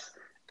stress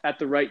at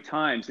the right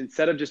times.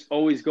 Instead of just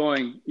always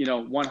going,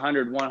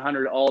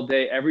 100 all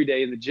day, every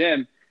day in the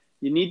gym,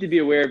 you need to be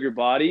aware of your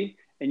body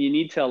and you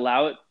need to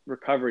allow it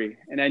recovery.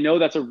 And I know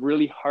that's a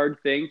really hard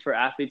thing for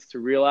athletes to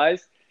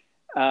realize.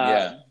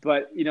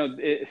 But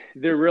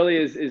there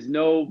really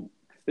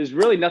there's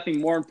really nothing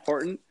more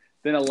important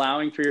than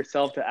allowing for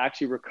yourself to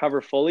actually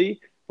recover fully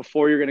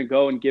before you're going to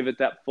go and give it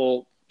that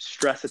full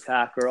stress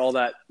attack or all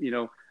that,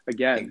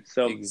 again.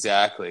 So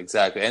exactly.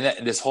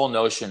 And this whole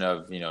notion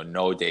of,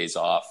 no days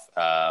off,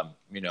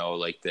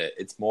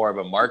 it's more of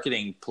a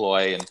marketing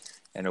ploy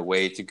and a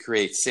way to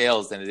create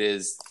sales than it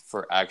is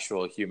for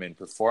actual human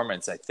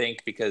performance, I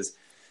think, because,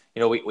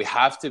 we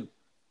have to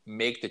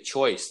make the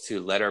choice to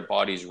let our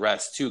bodies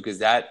rest too, because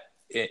that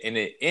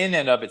in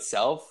and of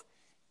itself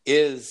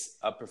is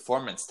a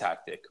performance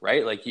tactic,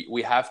 right? Like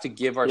we have to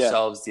give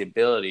ourselves the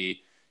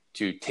ability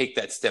to take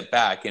that step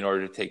back in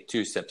order to take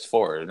two steps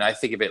forward. And I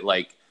think of it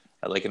like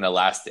an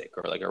elastic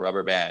or like a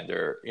rubber band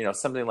or,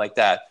 something like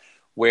that,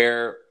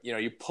 where,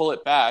 you pull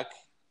it back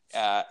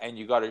and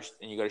you got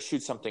to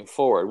shoot something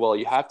forward. Well,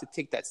 you have to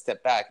take that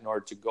step back in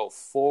order to go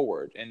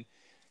forward. And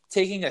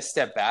taking a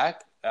step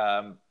back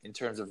in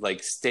terms of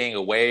like staying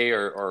away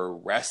or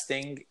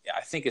resting,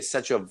 I think is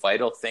such a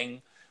vital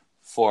thing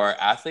for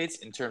athletes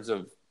in terms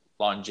of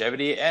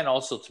longevity and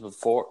also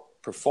to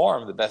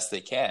perform the best they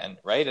can,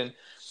 right? And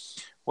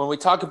when we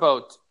talk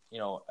about,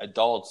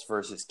 adults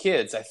versus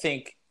kids, I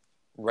think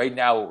right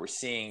now what we're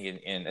seeing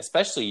in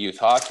especially youth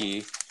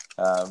hockey,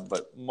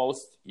 but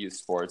most youth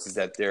sports, is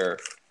that they're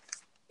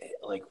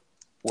like,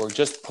 we're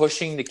just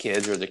pushing the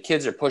kids, or the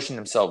kids are pushing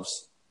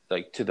themselves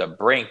like to the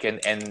brink.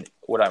 And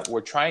what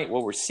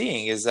we're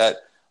seeing is that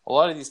a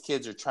lot of these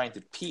kids are trying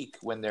to peak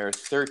when they're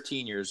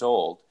 13 years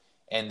old,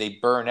 and they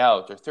burn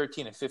out. They're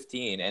 13 and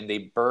 15, and they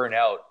burn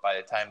out by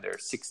the time they're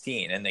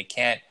 16, and they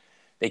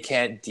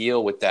can't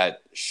deal with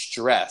that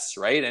stress,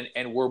 right?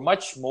 And we're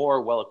much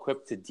more well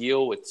equipped to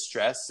deal with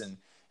stress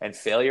and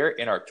failure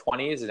in our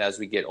 20s and as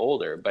we get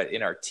older. But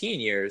in our teen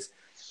years,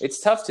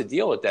 it's tough to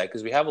deal with that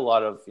because we have a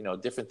lot of,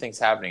 different things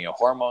happening.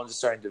 Hormones are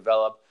starting to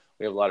develop.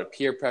 We have a lot of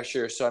peer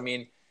pressure. So, I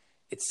mean,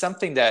 it's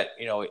something that,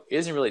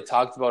 isn't really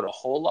talked about a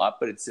whole lot,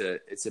 but it's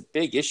a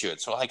big issue. And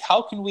so, like,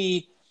 how can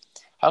we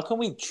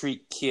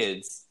treat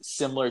kids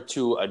similar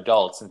to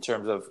adults in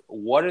terms of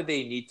what do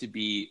they need to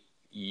be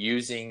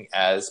using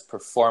as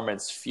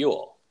performance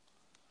fuel?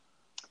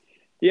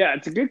 Yeah,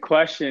 it's a good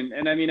question.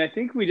 And I mean, I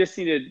think we just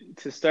needed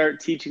to start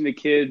teaching the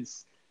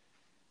kids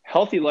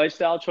healthy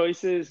lifestyle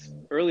choices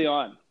early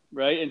on,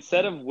 right?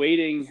 Instead of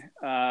waiting,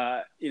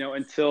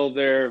 until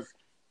they're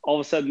all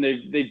of a sudden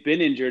they've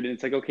been injured, and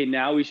it's like, okay,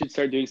 now we should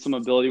start doing some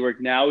mobility work.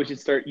 Now we should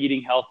start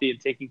eating healthy and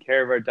taking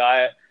care of our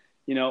diet,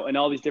 and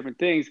all these different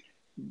things.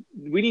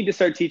 We need to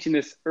start teaching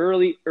this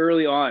early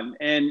on.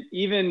 And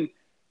even,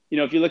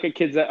 if you look at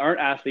kids that aren't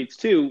athletes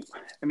too,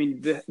 I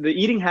mean, the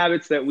eating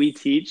habits that we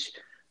teach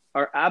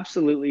are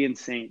absolutely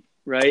insane,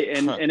 right?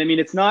 And I mean,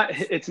 it's not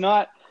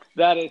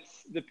that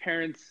it's the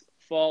parents'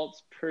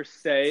 fault per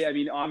se. I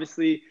mean,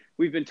 obviously,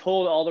 we've been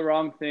told all the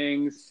wrong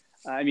things.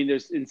 I mean,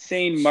 there's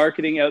insane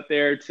marketing out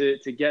there to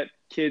get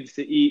kids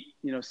to eat,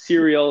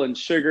 cereal and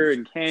sugar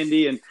and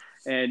candy, and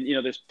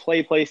there's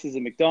play places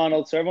and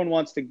McDonald's, so everyone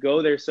wants to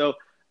go there. So,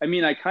 I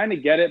mean, I kind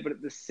of get it, but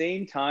at the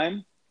same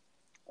time,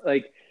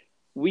 like,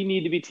 we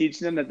need to be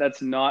teaching them that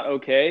that's not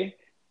okay,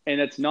 and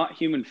that's not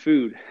human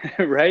food,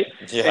 right?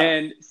 Yeah.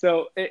 And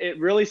so it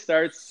really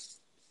starts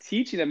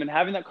teaching them and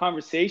having that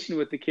conversation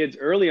with the kids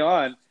early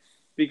on,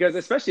 because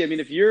especially, I mean,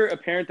 if you're a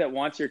parent that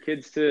wants your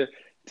kids to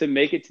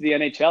make it to the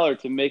NHL or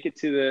to make it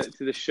to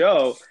the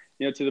show,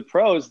 to the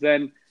pros,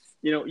 then,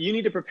 you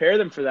need to prepare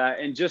them for that.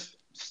 And just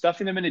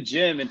stuffing them in a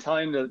gym and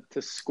telling them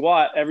to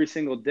squat every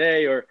single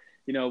day, or,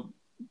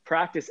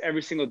 practice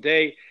every single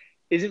day,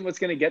 isn't what's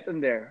going to get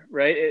them there,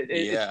 right?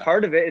 It's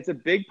part of it. It's a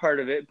big part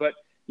of it. But,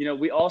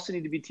 we also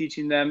need to be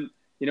teaching them,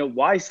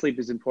 why sleep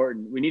is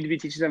important. We need to be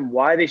teaching them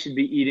why they should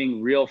be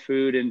eating real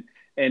food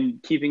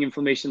and keeping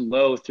inflammation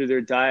low through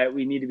their diet.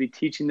 We need to be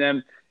teaching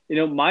them,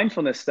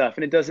 mindfulness stuff.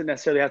 And it doesn't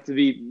necessarily have to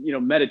be,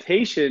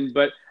 meditation,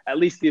 but at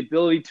least the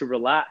ability to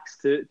relax,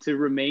 to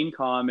remain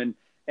calm, and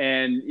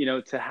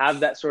to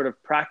have that sort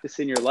of practice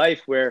in your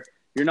life where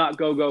you're not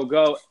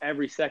go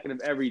every second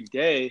of every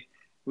day.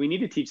 We need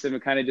to teach them to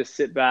kind of just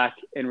sit back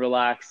and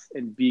relax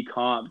and be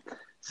calm.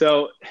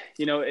 So,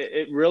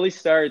 it really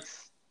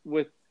starts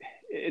with,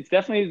 it's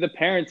definitely the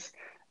parents,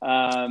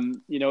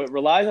 it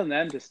relies on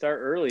them to start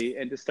early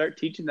and to start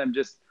teaching them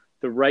just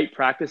the right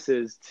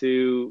practices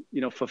to,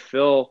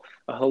 fulfill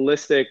a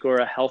holistic or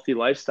a healthy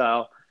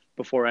lifestyle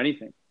before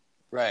anything.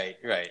 Right.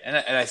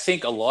 And I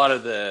think a lot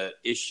of the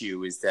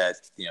issue is that,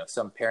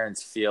 some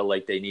parents feel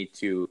like they need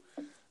to,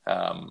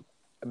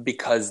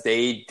 because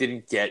they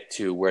didn't get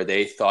to where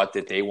they thought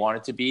that they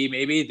wanted to be,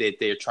 maybe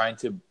they're trying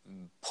to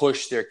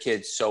push their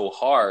kids so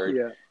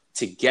hard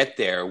to get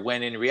there,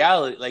 when in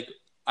reality, like,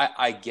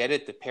 I get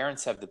it. The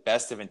parents have the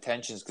best of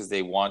intentions because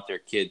they want their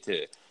kid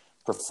to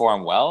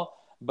perform well.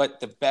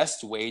 But the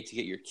best way to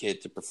get your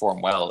kid to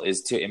perform well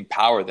is to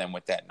empower them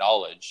with that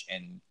knowledge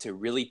and to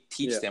really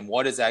teach them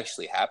what is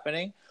actually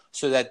happening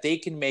so that they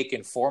can make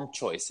informed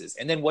choices.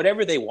 And then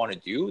whatever they want to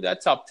do,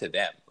 that's up to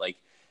them. Like,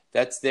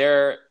 that's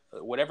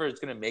whatever is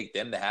going to make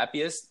them the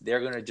happiest, they're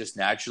going to just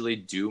naturally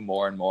do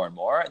more and more and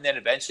more. And then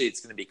eventually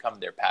it's going to become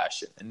their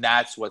passion. And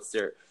that's what's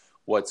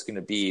going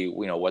to be,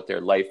 what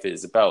their life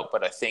is about.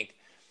 But I think,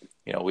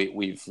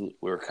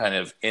 we're kind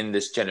of in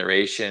this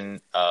generation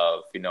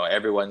of,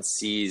 everyone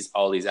sees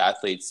all these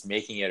athletes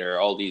making it, or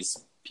all these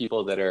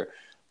people that are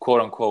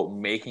quote unquote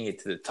making it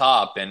to the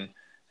top. And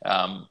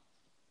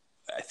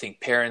I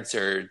think parents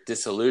are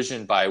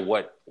disillusioned by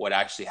what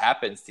actually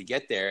happens to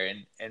get there.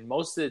 And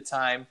most of the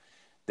time,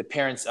 the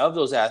parents of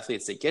those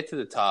athletes that get to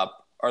the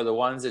top are the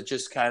ones that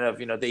just kind of,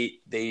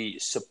 they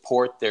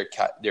support their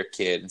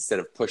kid instead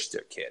of push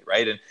their kid.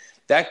 Right. And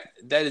that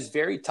is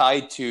very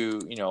tied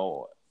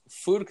to,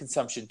 food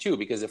consumption too,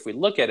 because if we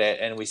look at it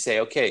and we say,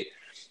 okay,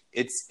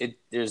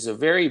 there's a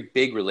very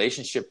big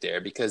relationship there,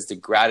 because the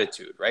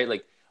gratitude, right?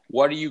 Like,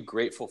 what are you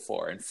grateful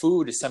for? And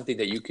food is something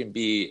that you can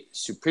be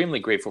supremely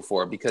grateful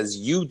for because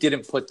you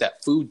didn't put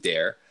that food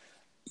there.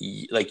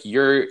 Like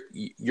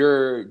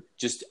you're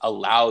just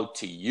allowed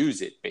to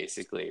use it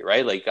basically,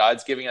 right? Like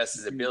God's giving us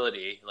his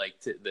ability,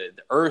 like the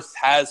earth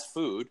has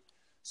food.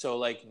 So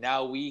like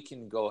now we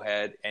can go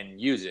ahead and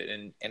use it.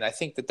 And I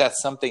think that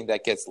that's something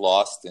that gets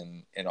lost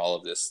in all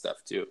of this stuff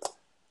too.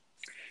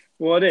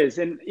 Well, it is.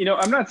 And,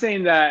 I'm not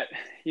saying that,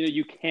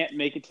 you can't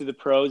make it to the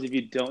pros if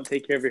you don't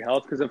take care of your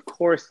health, because of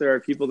course there are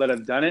people that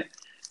have done it.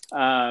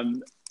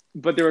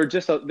 But there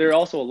are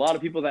also a lot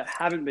of people that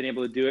haven't been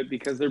able to do it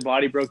because their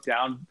body broke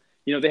down.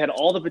 They had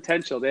all the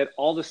potential, they had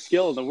all the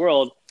skill in the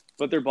world,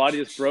 but their body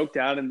just broke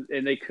down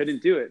and they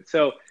couldn't do it.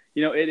 So,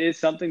 it is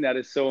something that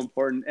is so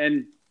important.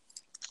 And,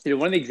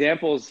 one of the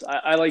examples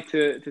I like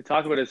to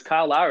talk about is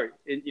Kyle Lowry.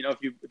 And,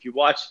 if you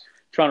watch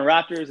Toronto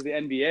Raptors or the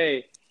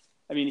NBA,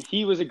 I mean,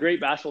 he was a great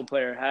basketball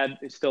player,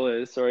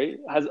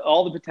 has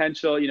all the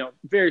potential,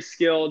 very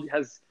skilled,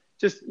 has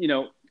just,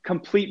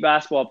 complete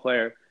basketball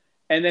player.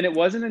 And then it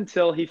wasn't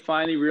until he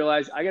finally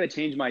realized, I got to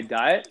change my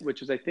diet,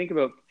 which was, I think,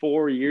 about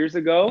 4 years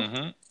ago.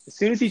 Mm-hmm. As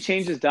soon as he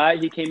changed his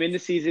diet, he came into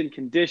season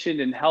conditioned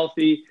and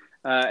healthy.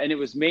 And it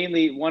was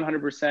mainly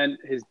 100%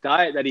 his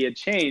diet that he had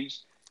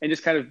changed and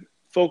just kind of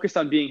focused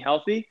on being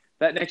healthy.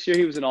 That next year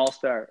he was an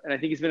all-star. And I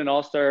think he's been an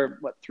all-star,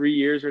 3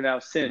 years or now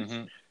since.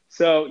 Mm-hmm.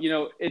 So,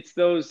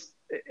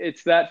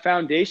 it's that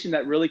foundation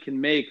that really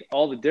can make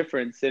all the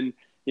difference. And,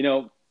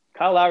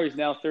 Kyle Lowry is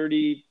now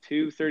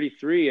 32,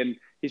 33, and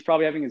he's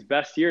probably having his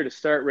best year to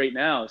start right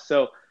now.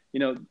 So,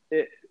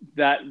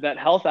 that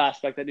health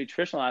aspect, that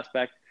nutritional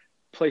aspect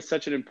plays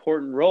such an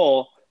important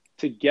role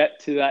to get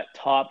to that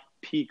top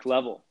peak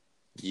level.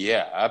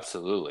 Yeah,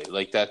 absolutely.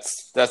 Like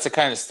that's the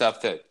kind of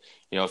stuff that,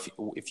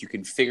 if you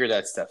can figure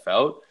that stuff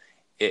out,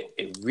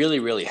 it really,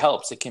 really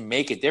helps. It can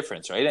make a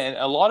difference, right? And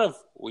a lot of,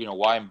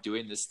 why I'm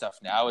doing this stuff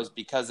now is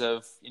because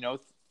of,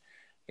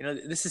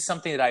 this is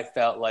something that I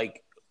felt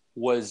like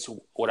was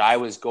what I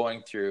was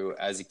going through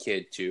as a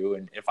kid too.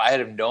 And if I had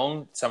have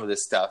known some of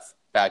this stuff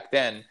back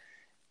then,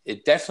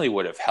 it definitely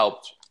would have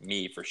helped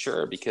me for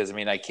sure. Because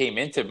I came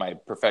into my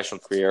professional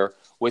career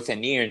with a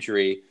knee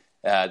injury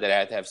that I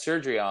had to have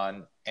surgery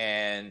on.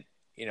 And,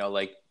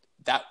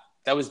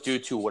 that was due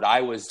to what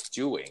I was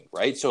doing,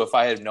 right? So if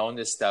I had known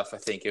this stuff, I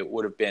think it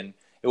would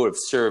have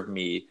served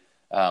me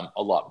a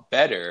lot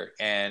better.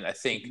 And I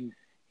think,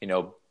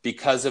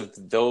 because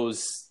of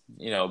those,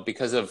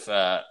 because of,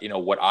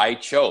 what I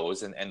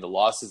chose and the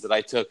losses that I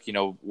took,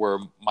 were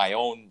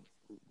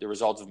the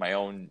result of my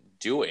own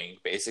doing,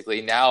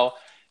 basically. Now,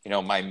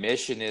 my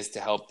mission is to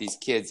help these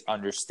kids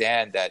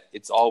understand that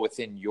it's all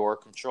within your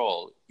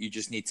control. You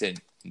just need to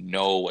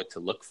know what to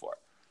look for.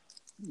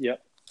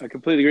 Yep. I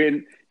completely agree.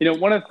 And,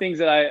 one of the things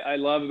that I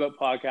love about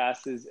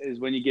podcasts is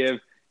when you give,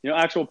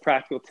 actual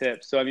practical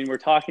tips. So, we're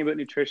talking about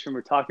nutrition,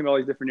 we're talking about all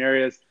these different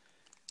areas,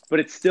 but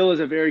it still is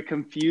a very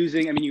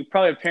confusing. You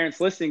probably have parents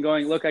listening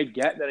going, look, I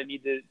get that I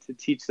need to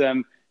teach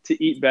them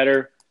to eat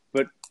better,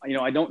 but,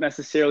 I don't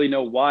necessarily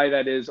know why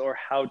that is or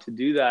how to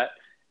do that.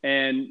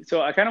 And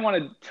so I kind of want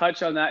to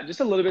touch on that just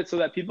a little bit so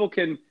that people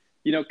can,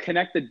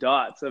 connect the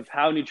dots of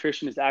how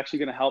nutrition is actually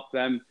going to help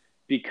them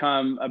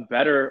become a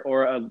better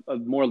or a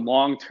more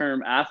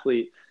long-term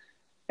athlete.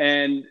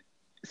 And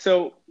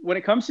so when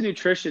it comes to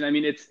nutrition,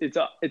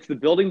 it's the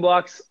building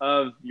blocks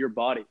of your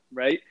body,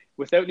 right?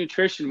 Without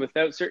nutrition,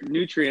 without certain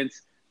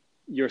nutrients,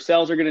 your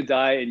cells are going to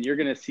die and you're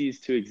going to cease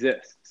to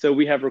exist. So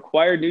we have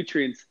required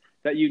nutrients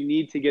that you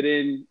need to get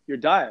in your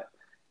diet.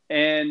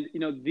 And,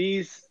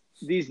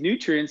 these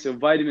nutrients, so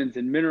vitamins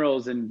and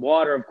minerals and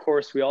water, of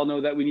course, we all know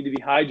that we need to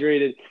be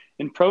hydrated,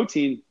 and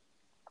protein.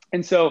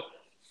 And so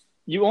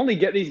you only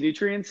get these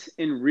nutrients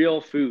in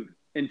real food,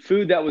 in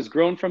food that was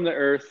grown from the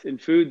earth, in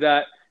food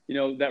that,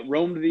 that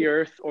roamed the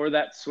earth or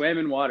that swam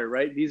in water,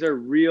 right? These are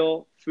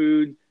real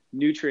food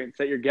nutrients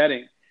that you're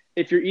getting.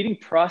 If you're eating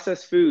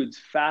processed foods,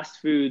 fast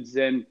foods,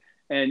 and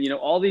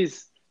all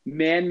these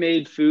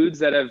man-made foods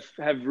that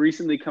have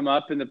recently come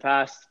up in the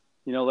past,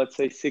 let's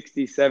say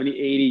 60, 70,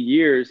 80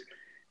 years,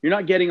 you're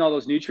not getting all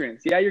those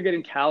nutrients. Yeah, you're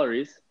getting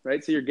calories,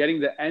 right? So you're getting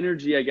the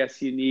energy, I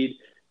guess, you need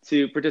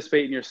to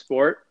participate in your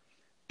sport,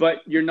 but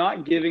you're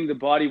not giving the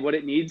body what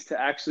it needs to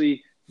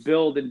actually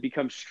build and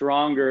become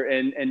stronger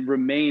and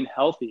remain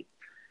healthy.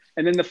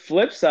 And then the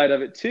flip side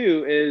of it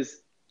too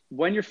is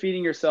when you're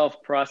feeding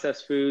yourself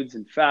processed foods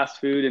and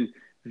fast food and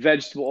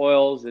vegetable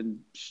oils and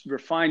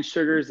refined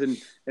sugars and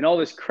all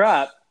this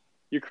crap,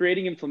 you're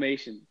creating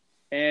inflammation.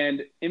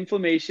 And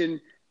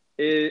inflammation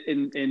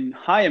in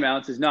high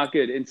amounts is not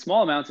good. In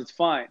small amounts, it's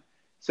fine.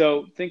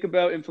 So think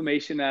about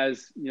inflammation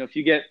as, if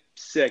you get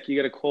sick, you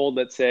get a cold,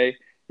 let's say,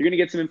 you're going to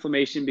get some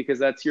inflammation because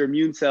that's your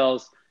immune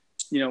cells,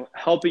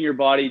 helping your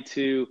body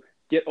to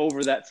get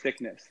over that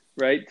sickness,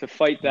 right? To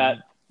fight that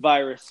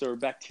virus or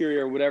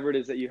bacteria or whatever it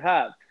is that you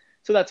have.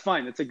 So that's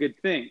fine. That's a good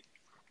thing.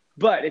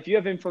 But if you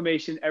have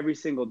inflammation every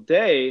single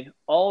day,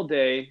 all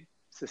day,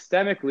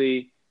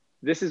 systemically,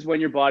 this is when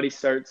your body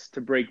starts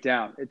to break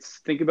down.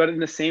 Think about it in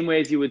the same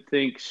way as you would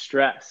think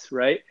stress,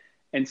 right?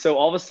 And so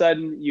all of a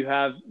sudden you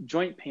have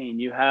joint pain,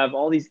 you have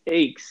all these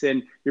aches,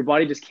 and your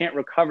body just can't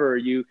recover.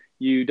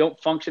 You don't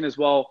function as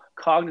well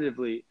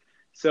cognitively.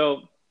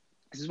 So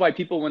this is why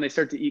people, when they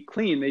start to eat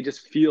clean, they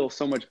just feel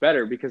so much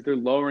better because they're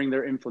lowering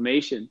their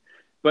inflammation.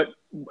 But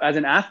as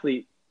an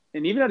athlete,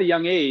 and even at a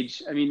young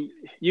age, I mean,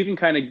 you can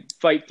kind of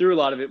fight through a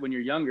lot of it when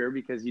you're younger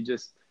because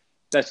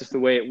that's just the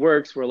way it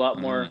works. We're a lot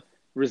more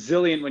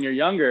resilient when you're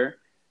younger.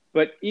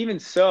 But even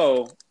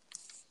so,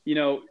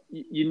 you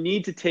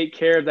need to take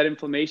care of that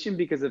inflammation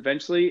because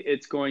eventually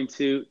it's going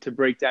to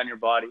break down your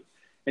body.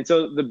 And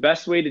so the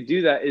best way to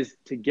do that is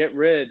to get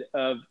rid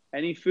of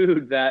any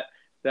food that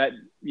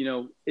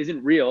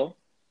isn't real.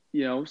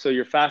 So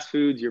your fast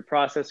foods, your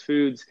processed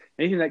foods,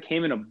 anything that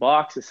came in a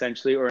box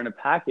essentially or in a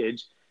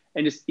package,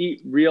 and just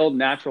eat real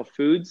natural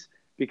foods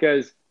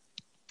because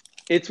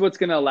it's what's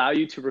going to allow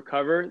you to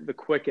recover the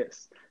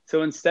quickest.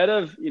 So instead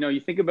of, you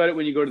think about it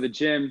when you go to the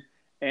gym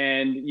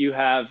and you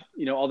have,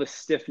 all this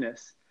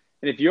stiffness.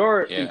 And if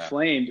you're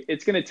inflamed,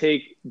 it's going to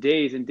take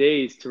days and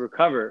days to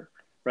recover,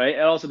 right?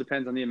 It also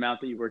depends on the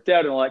amount that you worked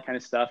out and all that kind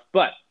of stuff.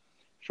 But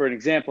for an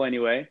example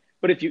anyway,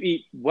 but if you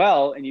eat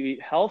well and you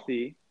eat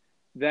healthy,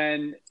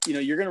 then,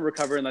 you're going to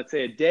recover in, let's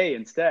say, a day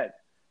instead.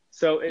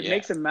 So it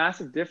makes a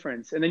massive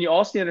difference. And then you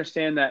also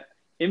understand that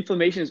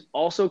inflammation is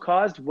also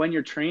caused when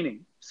you're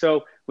training.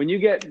 So when you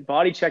get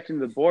body checked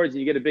into the boards and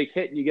you get a big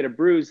hit and you get a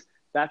bruise,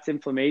 that's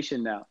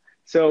inflammation now.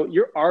 So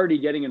you're already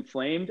getting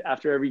inflamed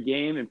after every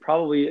game and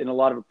probably in a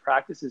lot of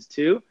practices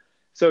too.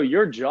 So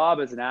your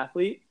job as an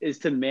athlete is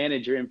to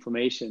manage your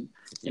inflammation.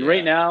 And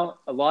right now,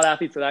 a lot of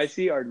athletes that I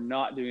see are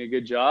not doing a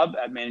good job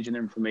at managing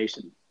their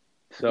inflammation.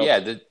 So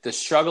the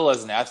struggle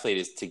as an athlete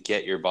is to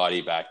get your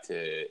body back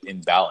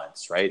in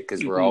balance, right?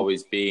 Because we're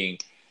always being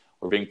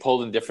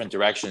pulled in different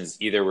directions.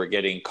 Either we're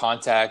getting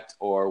contact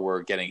or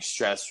we're getting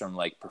stress from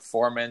like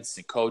performance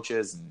and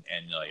coaches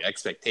and like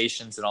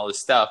expectations and all this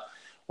stuff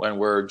when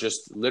we're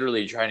just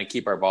literally trying to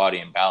keep our body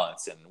in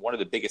balance. And one of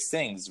the biggest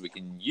things we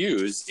can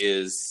use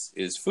is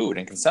food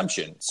and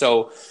consumption.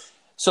 So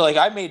like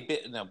I made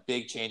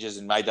big changes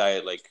in my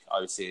diet, like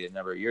obviously a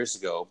number of years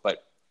ago,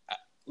 but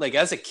like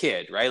as a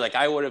kid, right? Like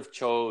I would have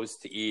chose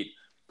to eat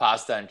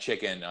pasta and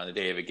chicken on the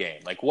day of a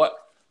game. Like what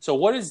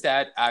is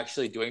that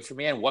actually doing for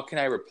me, and what can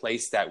I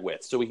replace that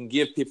with? So we can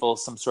give people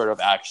some sort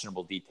of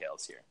actionable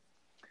details here.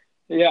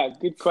 Yeah,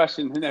 good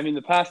question. I mean,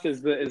 the pasta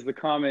is the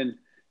common,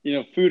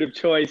 food of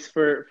choice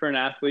for an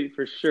athlete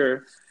for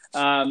sure.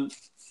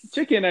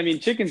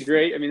 Chicken's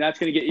great. I mean, that's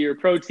going to get you your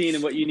protein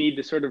and what you need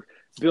to sort of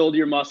build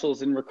your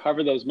muscles and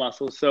recover those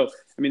muscles. So,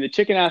 I mean, the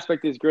chicken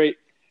aspect is great.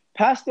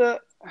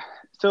 Pasta.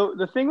 So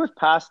the thing with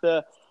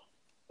pasta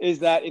is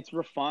that it's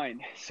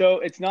refined. So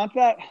it's not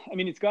that,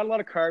 it's got a lot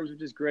of carbs,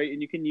 which is great.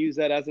 And you can use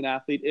that as an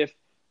athlete if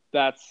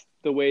that's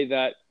the way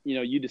that,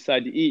 you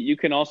decide to eat. You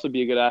can also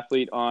be a good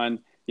athlete on,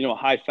 a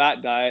high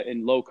fat diet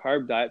and low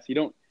carb diet. So you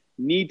don't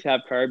need to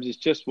have carbs. It's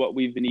just what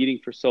we've been eating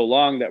for so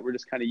long that we're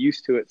just kind of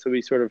used to it. So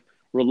we sort of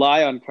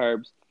rely on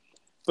carbs.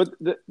 But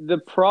the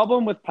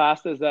problem with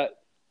pasta is that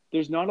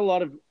there's not a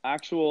lot of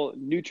actual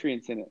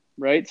nutrients in it,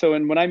 right? So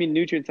when I mean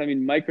nutrients, I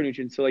mean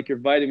micronutrients. So like your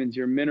vitamins,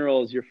 your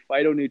minerals, your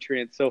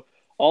phytonutrients. So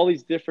all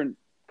these different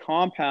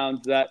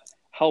compounds that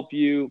help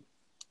you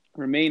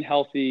remain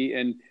healthy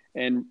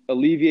and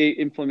alleviate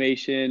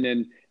inflammation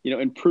and,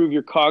 improve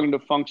your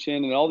cognitive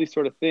function and all these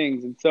sort of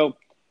things. And so,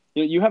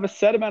 you have a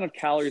set amount of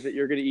calories that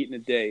you're going to eat in a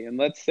day. And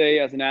let's say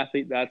as an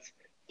athlete, that's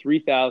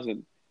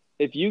 3,000.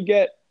 If you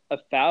get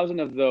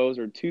 1,000 of those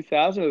or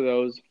 2,000 of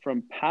those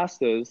from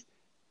pastas,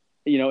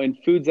 in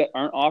foods that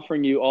aren't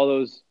offering you all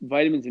those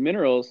vitamins and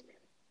minerals,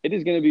 it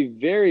is going to be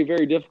very,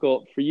 very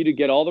difficult for you to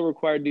get all the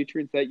required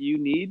nutrients that you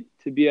need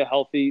to be a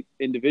healthy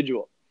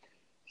individual.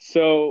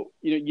 So,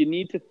 you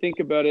need to think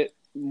about it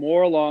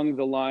more along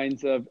the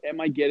lines of,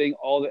 am I getting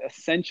all the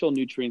essential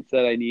nutrients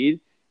that I need?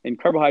 And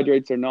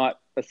carbohydrates are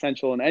not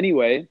essential in any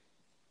way.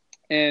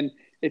 And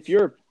if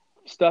you're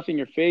stuffing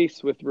your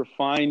face with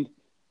refined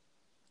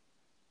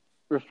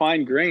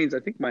grains,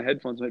 I think my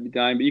headphones might be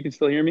dying, but you can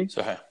still hear me?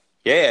 So,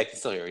 yeah, I can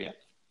still hear you.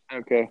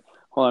 Okay.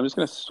 Hold on. I'm just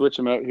going to switch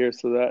them out here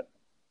so that.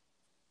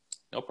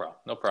 No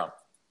problem.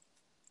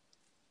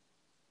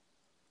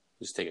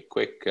 Just take a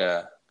quick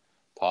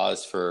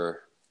pause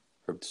for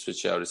to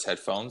switch out his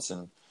headphones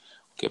and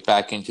get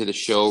back into the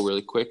show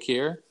really quick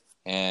here.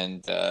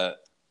 And so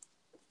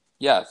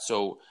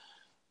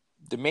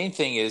the main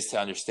thing is to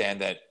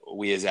understand that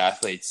we as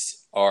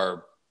athletes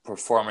are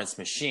performance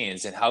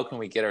machines, and how can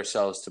we get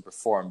ourselves to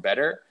perform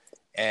better?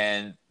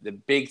 And the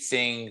big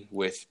thing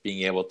with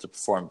being able to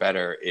perform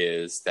better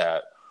is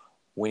that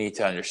we need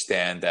to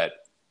understand that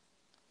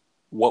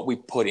what we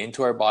put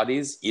into our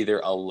bodies either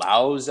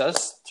allows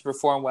us to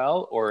perform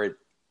well or it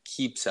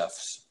keeps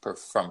us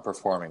from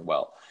performing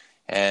well.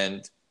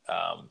 And,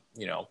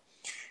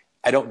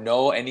 I don't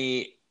know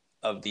any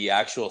of the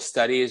actual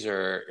studies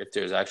or if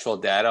there's actual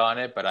data on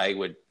it, but I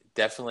would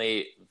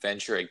definitely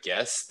venture a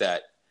guess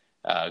that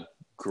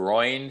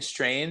groin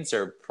strains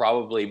are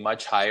probably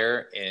much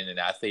higher in an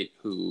athlete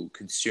who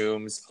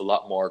consumes a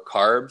lot more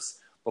carbs,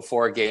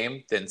 before a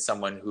game than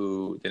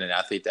an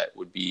athlete that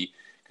would be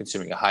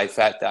consuming a high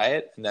fat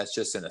diet. And that's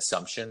just an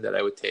assumption that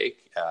I would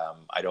take.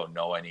 I don't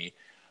know any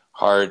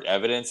hard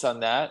evidence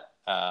on that,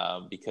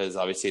 because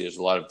obviously there's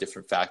a lot of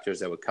different factors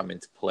that would come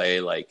into play,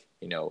 like,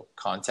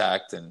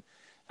 contact and,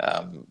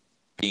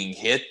 being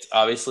hit,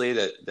 obviously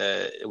that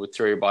it would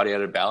throw your body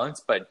out of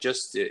balance. But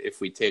just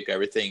if we take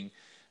everything,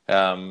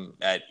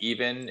 at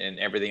even and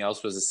everything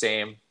else was the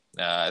same,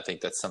 I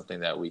think that's something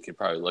that we could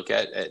probably look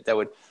at. That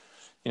would,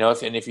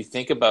 if you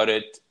think about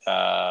it,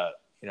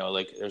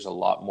 like there's a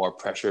lot more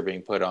pressure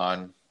being put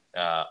on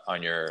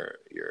your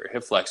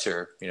hip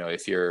flexor,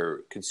 if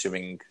you're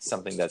consuming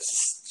something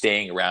that's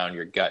staying around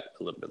your gut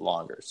a little bit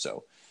longer.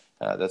 So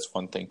that's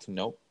one thing to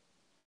note.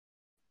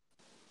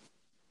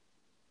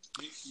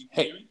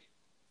 Hey,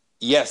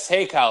 yes.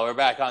 Hey, Kyle, we're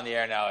back on the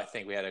air now. I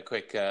think we had a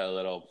quick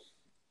little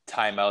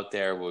time out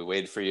there. We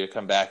waited for you to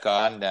come back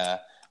on.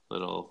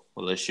 Little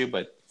issue,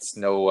 but it's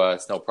no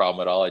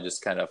problem at all. I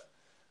just kind of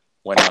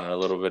went on a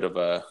little bit of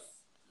a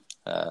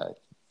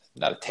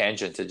not a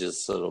tangent, to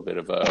just a little bit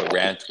of a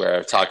rant where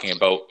I'm talking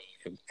about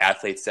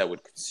athletes that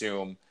would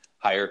consume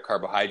higher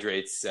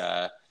carbohydrates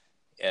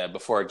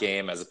before a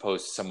game, as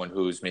opposed to someone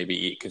who's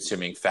maybe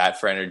consuming fat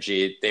for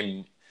energy.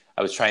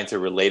 I was trying to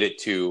relate it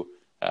to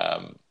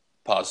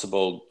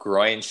possible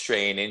groin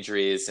strain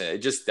injuries.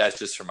 That's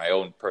just from my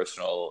own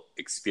personal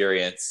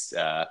experience.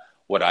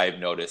 What I've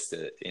noticed,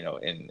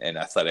 in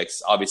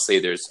athletics. Obviously,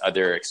 there's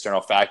other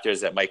external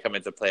factors that might come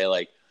into play,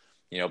 like,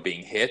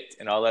 being hit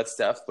and all that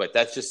stuff. But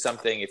that's just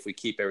something, if we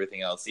keep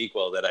everything else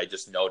equal, that I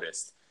just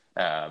noticed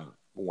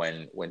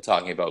when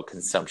talking about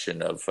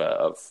consumption of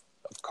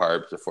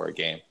carbs before a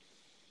game.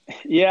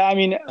 Yeah, I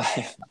mean,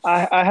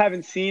 I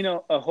haven't seen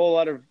a whole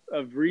lot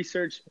of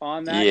research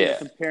on that,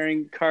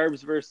 comparing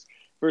carbs versus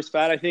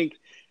fat. I think,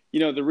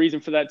 the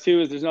reason for that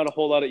too is there's not a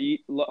whole lot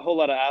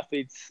of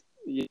athletes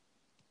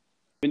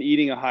been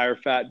eating a higher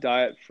fat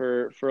diet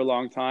for a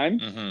long time.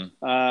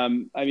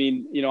 Mm-hmm. I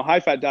mean, high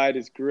fat diet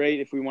is great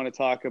if we want to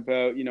talk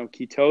about,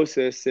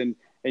 ketosis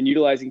and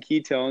utilizing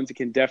ketones. It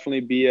can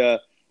definitely be a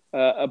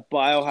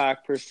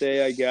biohack per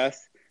se, I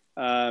guess,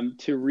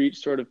 to reach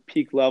sort of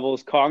peak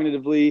levels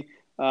cognitively.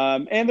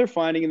 And they're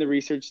finding in the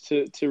research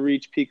to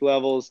reach peak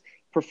levels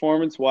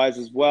performance wise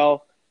as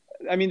well.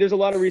 I mean, there's a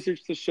lot of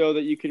research to show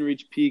that you can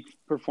reach peak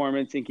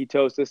performance in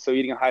ketosis. So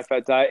eating a high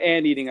fat diet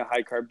and eating a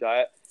high carb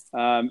diet.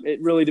 It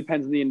really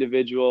depends on the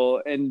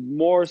individual, and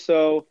more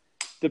so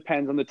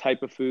depends on the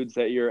type of foods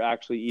that you're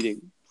actually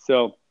eating.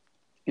 So,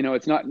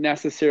 it's not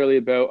necessarily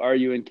about, are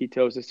you in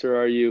ketosis or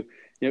are you,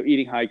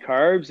 eating high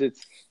carbs?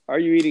 It's, are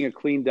you eating a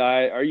clean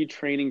diet? Are you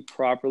training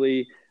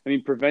properly? I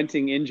mean,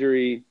 preventing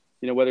injury,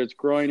 whether it's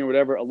groin or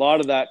whatever, a lot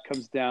of that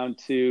comes down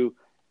to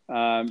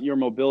your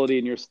mobility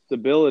and your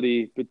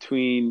stability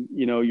between,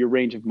 your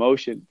range of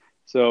motion.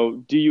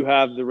 So do you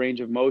have the range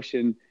of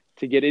motion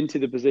to get into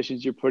the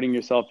positions you're putting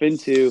yourself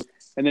into?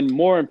 And then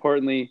more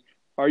importantly,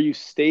 are you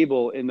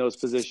stable in those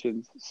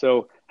positions?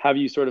 So have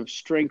you sort of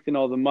strengthened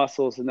all the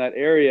muscles in that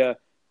area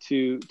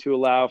to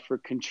allow for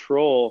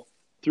control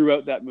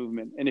throughout that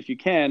movement? And if you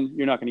can,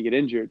 you're not going to get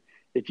injured.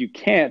 If you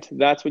can't,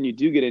 that's when you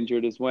do get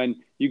injured, is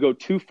when you go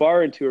too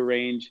far into a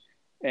range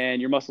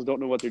and your muscles don't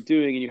know what they're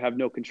doing and you have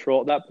no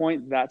control at that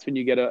point. That's when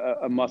you get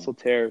a muscle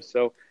tear.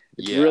 So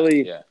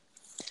it's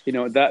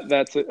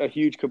that's a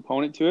huge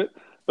component to it.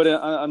 But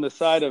on the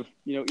side of,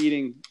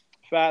 eating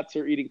fats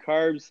or eating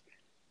carbs,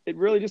 it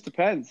really just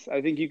depends.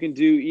 I think you can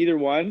do either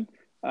one.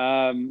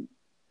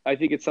 I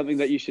think it's something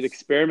that you should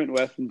experiment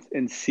with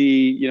and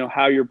see,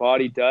 how your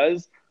body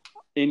does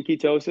in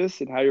ketosis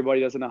and how your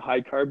body does in a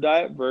high carb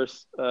diet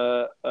versus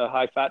a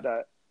high fat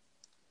diet.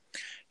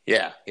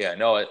 Yeah.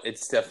 No,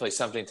 it's definitely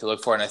something to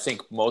look for. And I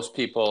think most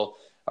people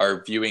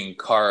are viewing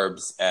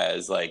carbs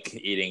as like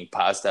eating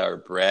pasta or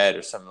bread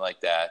or something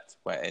like that,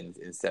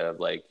 instead of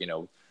like,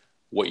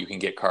 what you can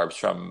get carbs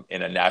from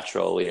in a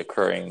naturally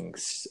occurring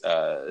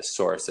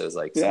source, as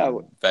like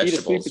some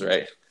vegetables,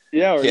 right?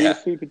 Yeah, or eat a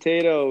sweet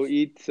potato,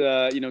 eat,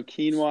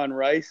 quinoa and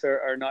rice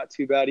are not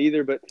too bad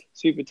either, but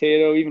sweet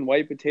potato, even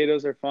white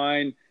potatoes are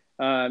fine.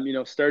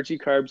 Starchy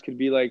carbs could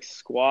be like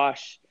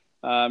squash,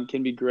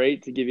 can be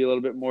great to give you a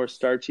little bit more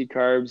starchy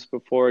carbs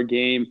before a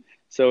game.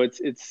 So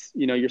it's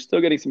you're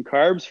still getting some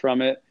carbs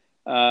from it,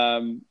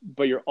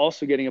 but you're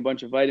also getting a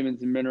bunch of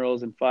vitamins and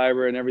minerals and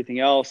fiber and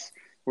everything else.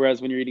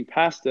 Whereas when you're eating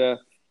pasta,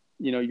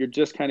 you're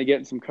just kind of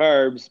getting some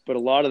carbs, but a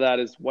lot of that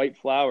is white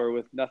flour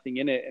with nothing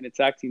in it. And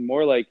it's acting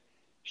more like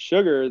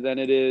sugar than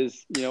it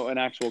is, an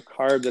actual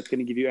carb that's going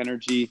to give you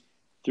energy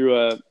through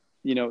a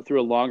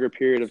longer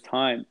period of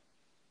time.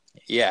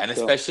 Yeah. And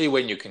especially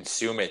when you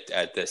consume it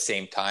at the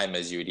same time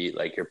as you would eat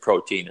like your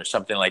protein or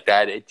something like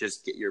that,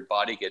 your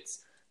body gets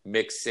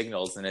mixed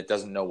signals and it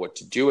doesn't know what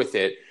to do with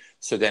it.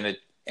 So then it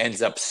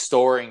ends up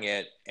storing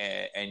it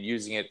and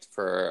using it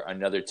for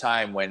another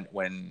time when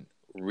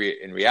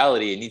in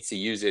reality it needs to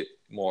use it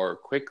more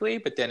quickly,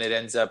 but then it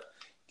ends up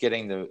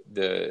getting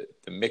the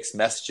mixed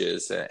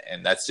messages.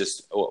 And that's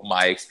just what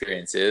my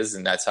experience is.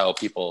 And that's how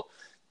people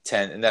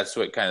tend, and that's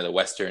what kind of the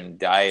Western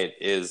diet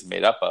is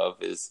made up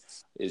of, is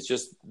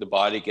just the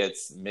body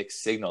gets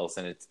mixed signals,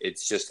 and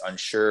it's just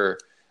unclear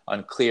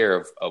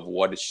of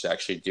what it should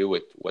actually do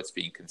with what's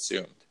being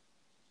consumed.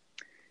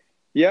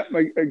 Yeah,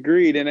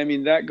 agreed. And I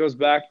mean, that goes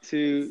back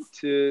to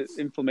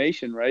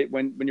inflammation, right?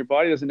 When your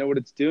body doesn't know what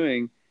it's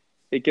doing,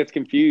 it gets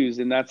confused,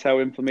 and that's how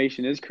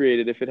inflammation is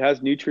created. If it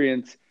has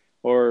nutrients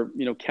or,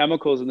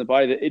 chemicals in the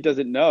body that it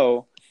doesn't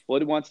know, well,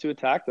 it wants to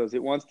attack those.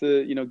 It wants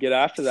to, get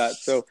after that.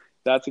 So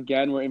that's,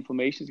 again, where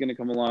inflammation is going to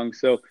come along.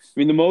 So, I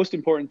mean, the most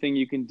important thing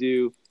you can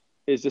do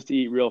is just to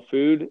eat real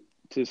food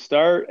to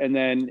start. And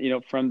then,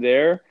 from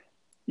there,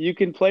 you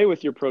can play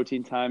with your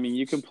protein timing.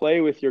 You can play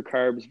with your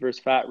carbs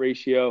versus fat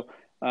ratio.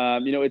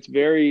 It's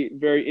very,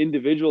 very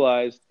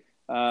individualized.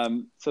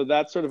 So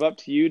that's sort of up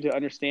to you to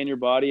understand your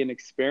body and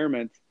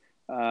experiment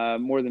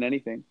more than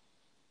anything.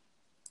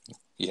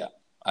 Yeah,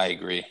 I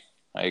agree.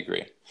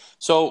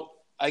 So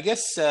I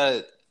guess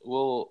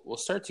we'll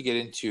start to get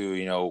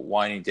into,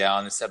 winding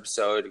down this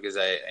episode, because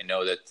I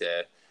know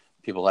that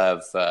people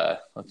have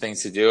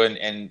things to do,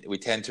 and we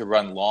tend to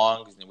run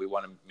long, and we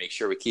want to make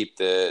sure we keep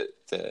the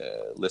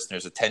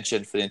listeners'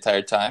 attention for the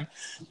entire time.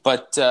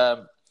 But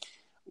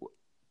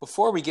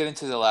before we get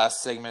into the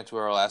last segment,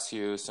 where I'll ask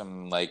you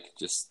some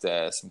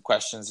some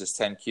questions, just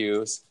 10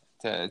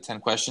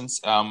 questions.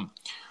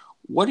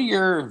 What are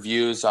your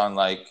views on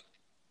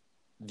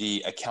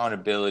the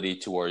accountability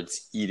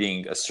towards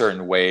eating a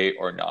certain way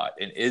or not?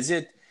 And is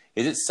it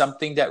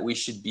something that we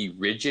should be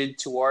rigid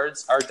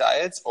towards our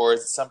diets, or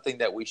is it something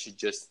that we should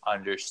just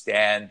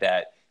understand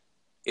that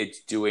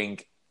it's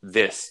doing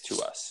this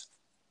to us?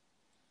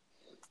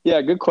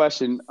 Yeah, good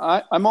question.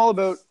 I'm all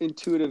about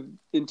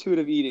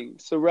intuitive eating.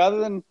 So rather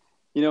than,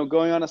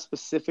 going on a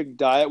specific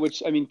diet,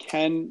 which I mean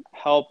can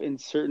help in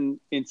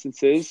certain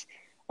instances,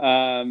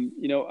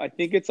 I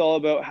think it's all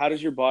about, how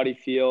does your body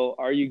feel?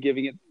 Are you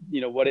giving it,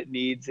 what it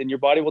needs? And your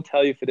body will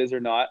tell you if it is or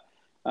not.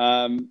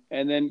 And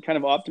then kind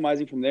of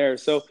optimizing from there.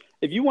 So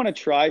if you want to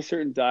try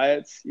certain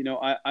diets,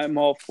 I'm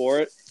all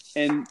for it.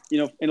 And,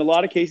 in a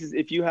lot of cases,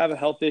 if you have a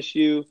health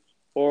issue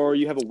or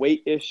you have a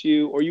weight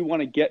issue or you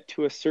want to get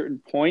to a certain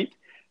point,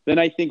 then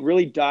I think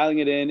really dialing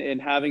it in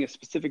and having a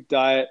specific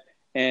diet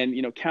and,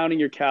 counting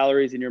your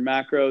calories and your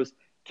macros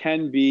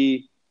can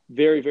be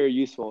very, very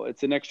useful.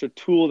 It's an extra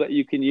tool that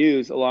you can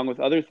use along with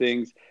other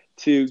things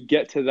to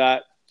get to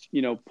that,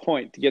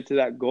 point, to get to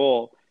that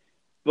goal.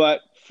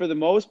 But for the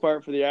most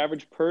part, for the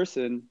average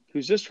person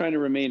who's just trying to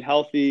remain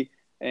healthy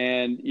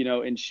and,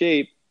 in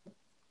shape,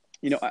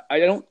 I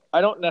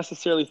don't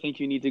necessarily think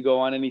you need to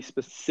go on any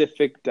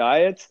specific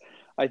diets.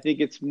 I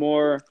think it's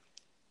more,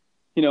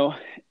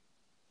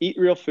 eat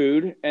real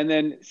food, and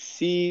then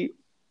see,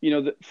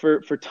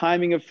 for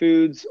timing of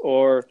foods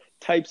or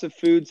types of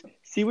foods,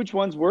 see which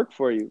ones work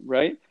for you,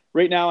 right?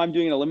 Right now I'm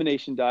doing an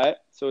elimination diet.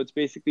 So it's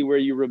basically where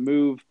you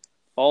remove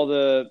all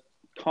the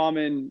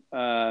common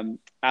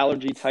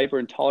allergy type or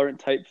intolerant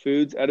type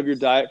foods out of your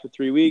diet for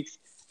 3 weeks,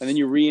 and then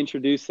you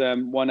reintroduce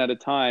them one at a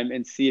time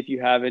and see if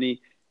you have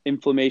any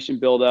inflammation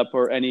buildup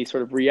or any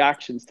sort of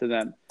reactions to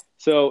them.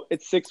 So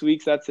it's 6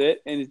 weeks, that's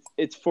it. And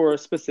it's for a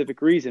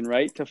specific reason,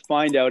 right? To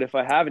find out if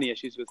I have any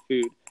issues with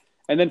food.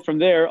 And then from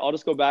there, I'll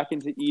just go back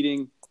into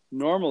eating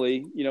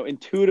normally,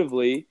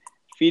 intuitively,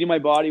 feeding my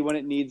body when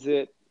it needs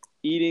it,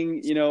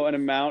 eating, an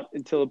amount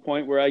until the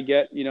point where I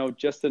get,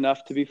 just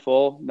enough to be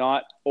full,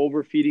 not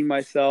overfeeding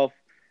myself,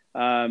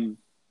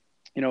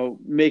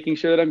 making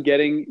sure that I'm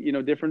getting,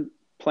 different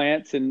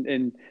plants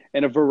and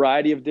a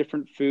variety of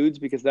different foods,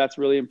 because that's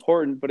really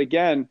important. But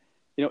again,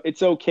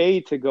 it's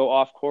okay to go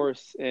off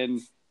course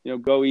and,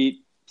 go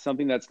eat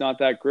something that's not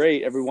that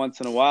great every once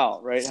in a while,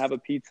 right? Have a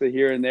pizza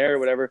here and there,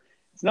 whatever.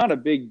 It's not a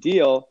big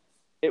deal.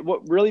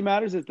 What really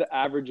matters is the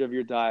average of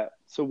your diet.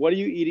 So what are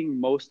you eating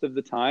most of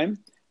the time?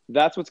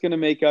 That's what's going to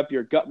make up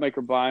your gut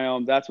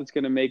microbiome. That's what's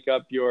going to make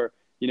up your,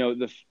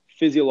 the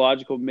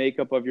physiological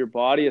makeup of your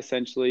body,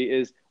 essentially,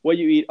 is what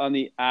you eat on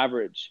the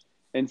average.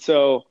 And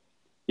so,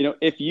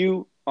 if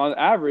you, on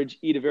average,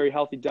 eat a very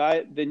healthy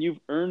diet, then you've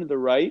earned the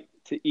right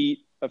to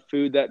eat a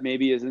food that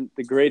maybe isn't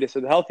the greatest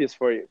or the healthiest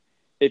for you.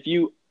 If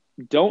you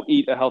don't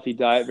eat a healthy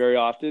diet very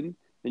often,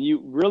 then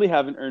you really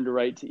haven't earned a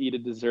right to eat a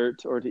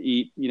dessert or to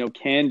eat,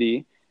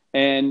 candy.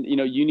 And,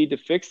 you need to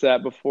fix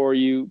that before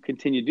you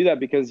continue to do that,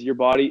 because your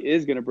body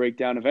is going to break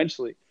down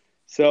eventually.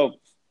 So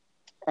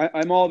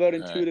I'm all about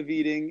intuitive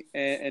eating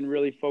and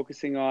really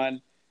focusing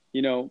on,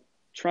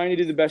 trying to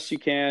do the best you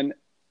can,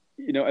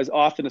 as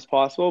often as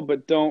possible,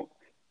 but don't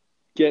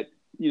get,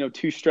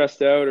 too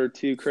stressed out or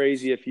too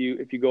crazy if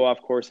you go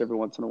off course every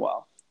once in a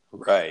while.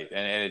 Right.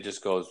 And it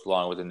just goes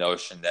along with the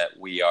notion that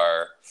we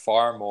are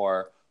far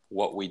more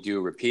what we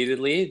do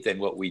repeatedly than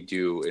what we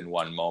do in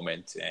one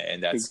moment.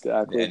 And that's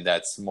exactly. And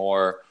that's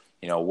more,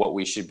 what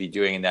we should be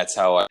doing. And that's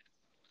how I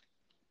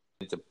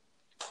to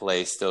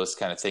place those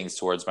kind of things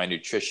towards my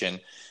nutrition,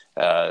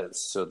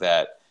 so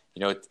that,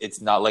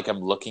 it's not like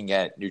I'm looking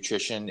at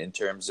nutrition in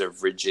terms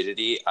of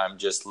rigidity. I'm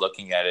just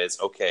looking at it as,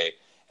 okay,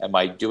 am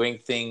I doing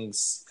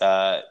things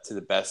to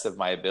the best of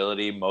my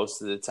ability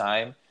most of the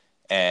time?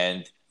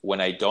 And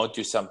when I don't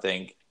do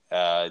something,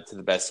 to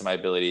the best of my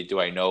ability? Do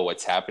I know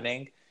what's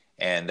happening?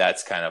 And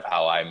that's kind of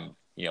how I'm,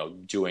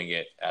 doing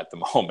it at the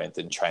moment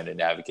and trying to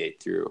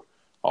navigate through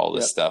all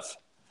this stuff.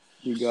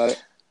 You got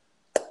it.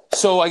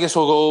 So I guess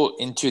we'll go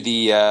into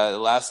the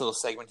last little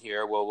segment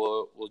here.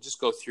 We'll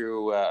just go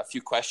through a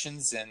few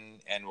questions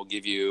and we'll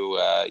give you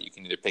you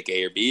can either pick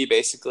A or B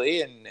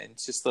basically, and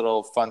it's just a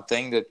little fun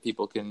thing that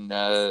people can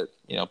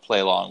play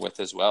along with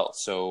as well.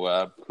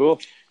 So cool.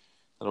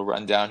 Little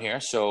rundown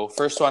here. So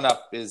first one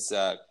up is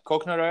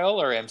coconut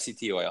oil or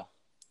MCT oil.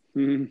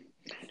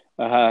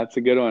 That's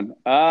a good one.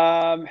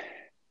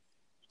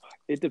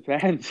 It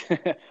depends.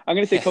 I'm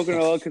going to say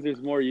coconut oil because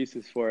there's more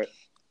uses for it.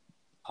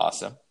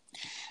 Awesome.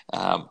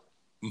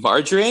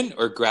 Margarine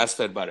or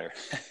grass-fed butter?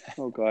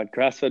 Oh, God.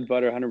 Grass-fed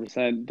butter,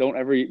 100%. Don't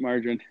ever eat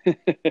margarine.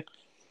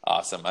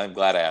 Awesome. I'm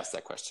glad I asked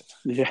that question.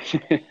 Yeah.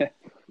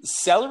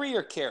 Celery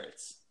or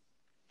carrots?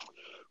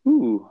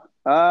 Ooh.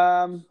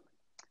 I'm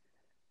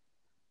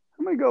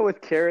going to go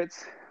with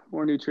carrots.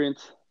 More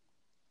nutrients.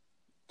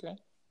 Okay.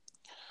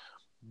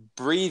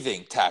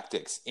 Breathing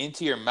tactics.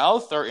 Into your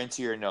mouth or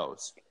into your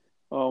nose?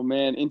 Oh,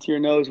 man. Into your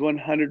nose,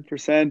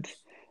 100%.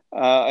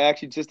 I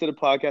actually just did a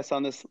podcast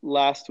on this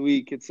last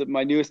week. It's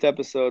my newest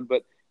episode,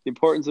 but the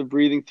importance of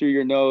breathing through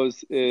your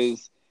nose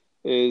is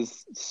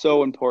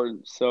so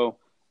important. So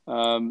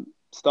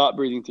stop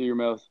breathing through your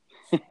mouth.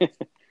 I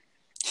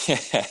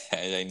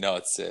know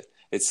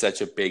it's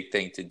such a big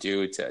thing to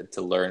do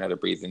to learn how to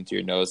breathe into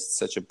your nose. It's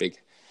such a big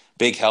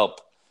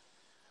help.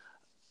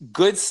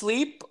 Good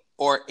sleep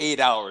or 8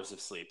 hours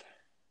of sleep?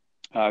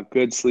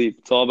 Good sleep.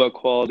 It's all about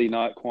quality,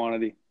 not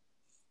quantity.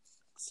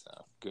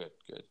 So good.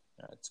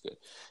 That's good.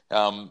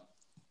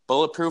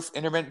 Bulletproof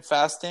intermittent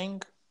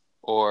fasting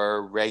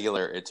or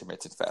regular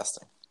intermittent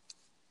fasting?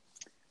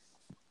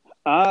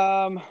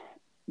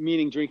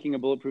 Meaning drinking a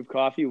bulletproof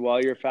coffee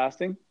while you're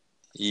fasting?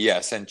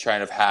 Yes, and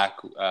trying to hack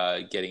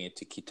getting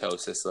into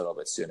ketosis a little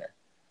bit sooner.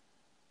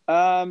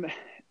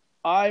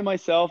 I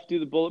myself do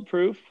the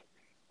bulletproof.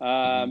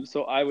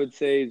 So I would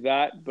say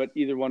that, but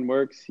either one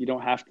works. You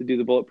don't have to do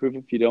the bulletproof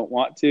if you don't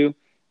want to.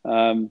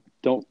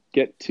 Don't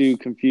get too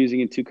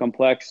confusing and too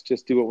complex.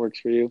 Just do what works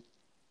for you.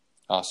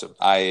 Awesome.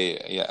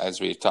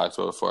 As we talked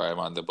about before, I'm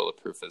on the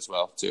bulletproof as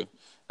well too.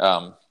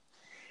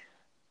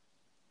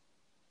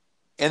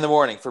 In the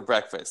morning for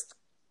breakfast,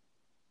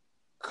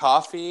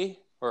 coffee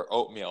or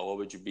oatmeal? What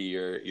would be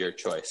your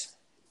choice?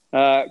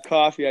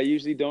 Coffee. I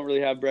usually don't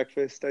really have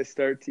breakfast. I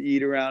start to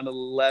eat around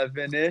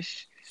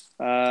 11-ish,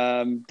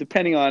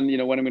 depending on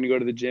when I'm going to go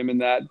to the gym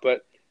and that.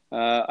 But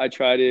I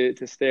try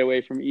to stay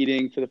away from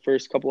eating for the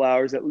first couple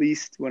hours at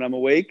least when I'm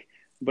awake.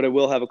 But I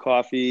will have a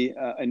coffee,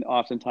 and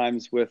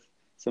oftentimes with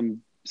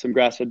some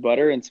grass-fed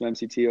butter and some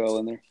MCT oil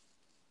in there.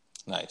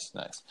 Nice.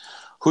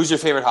 Who's your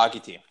favorite hockey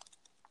team?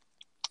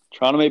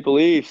 Toronto Maple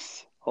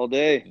Leafs all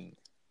day.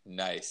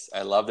 Nice.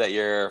 I love that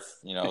you're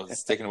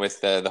sticking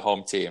with the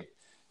home team.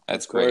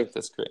 That's great.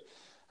 That's great.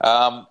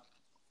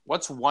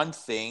 What's one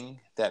thing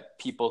that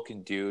people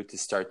can do to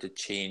start to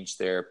change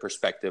their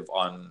perspective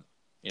on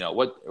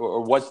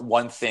what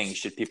one thing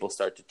should people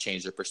start to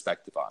change their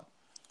perspective on?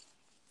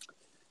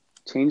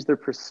 Change their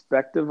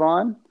perspective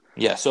on?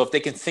 Yeah. So if they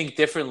can think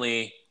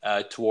differently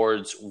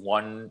towards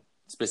one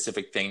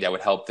specific thing that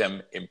would help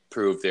them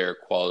improve their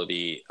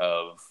quality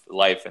of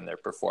life and their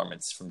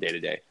performance from day to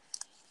day.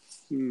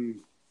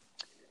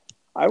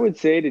 I would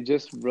say to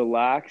just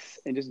relax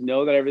and just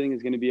know that everything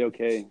is going to be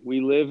okay.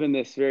 We live in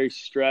this very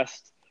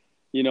stressed,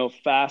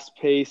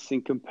 fast-paced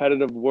and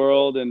competitive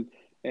world, and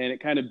it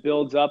kind of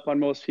builds up on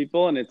most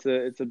people. And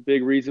it's a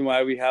big reason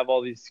why we have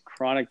all these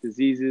chronic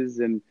diseases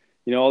and,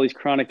 all these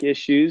chronic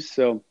issues.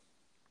 So,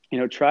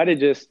 try to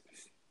just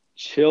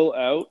chill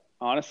out,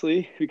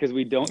 honestly, because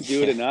we don't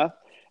do it enough.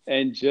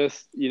 And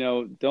just,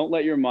 don't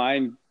let your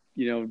mind,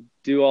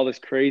 do all this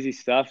crazy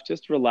stuff.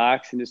 Just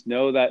relax and just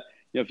know that,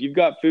 if you've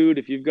got food,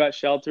 if you've got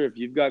shelter, if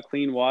you've got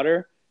clean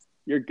water,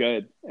 you're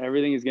good.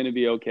 Everything is going to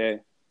be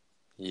okay.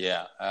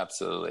 Yeah,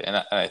 absolutely.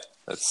 And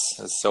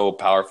that's so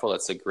powerful.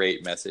 That's a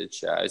great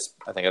message. I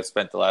think I've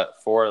spent the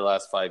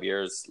last 5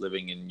 years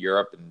living in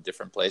Europe and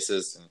different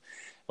places. And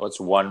what's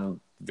one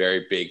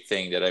very big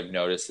thing that I've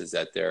noticed is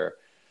that their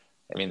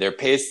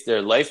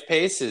life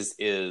pace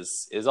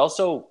is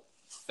also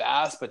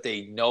fast, but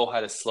they know how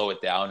to slow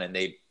it down, and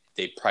they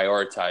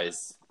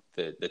prioritize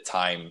the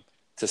time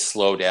to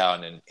slow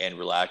down and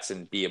relax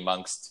and be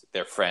amongst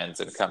their friends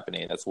and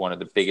company. That's one of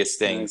the biggest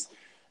things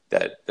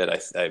that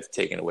I've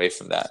taken away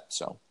from that.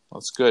 So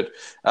that's good.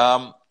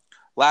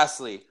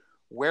 Lastly,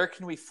 where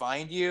can we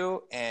find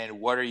you and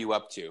what are you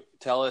up to?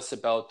 Tell us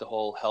about the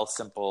whole Health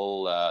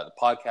Simple, the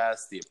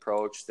podcast, the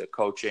approach, the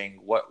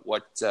coaching. What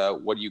are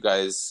you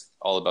guys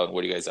all about?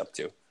 What are you guys up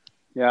to?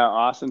 Yeah,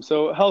 awesome.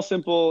 So Health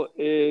Simple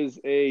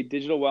is a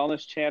digital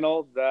wellness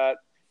channel that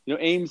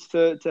aims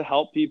to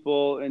help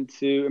people and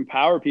to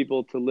empower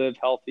people to live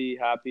healthy,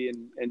 happy,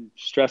 and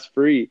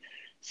stress-free.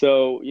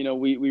 So,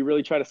 we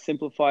really try to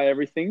simplify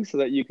everything so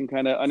that you can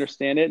kind of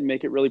understand it and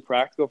make it really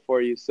practical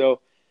for you. So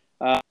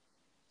at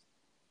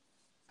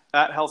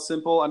Health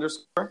Simple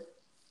 _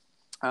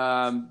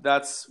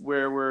 That's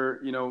where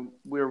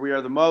where we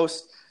are the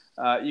most.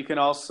 You can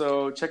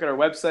also check out our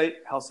website,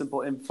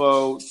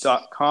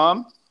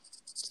 healthsimpleinfo.com.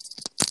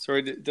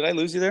 Sorry, did I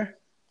lose you there?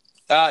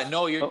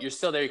 No, you're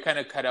still there. You kind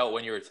of cut out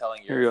when you were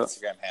telling your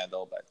Instagram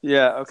handle, but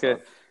yeah, okay.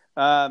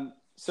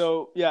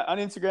 So on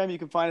Instagram you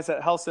can find us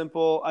at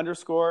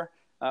healthsimple_.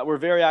 We're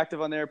very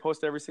active on there,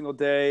 post every single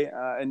day,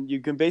 and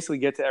you can basically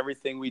get to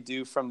everything we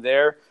do from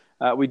there.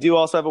 We do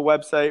also have a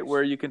website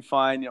where you can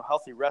find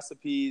healthy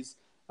recipes,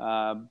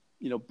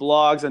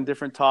 blogs on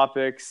different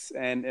topics,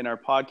 and in our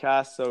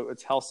podcast. So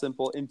it's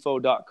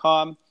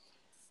healthsimpleinfo.com.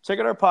 Check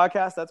out our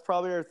podcast. That's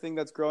probably our thing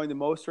that's growing the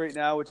most right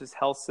now, which is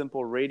Health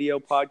Simple Radio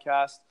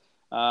Podcast.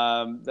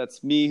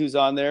 That's me who's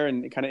on there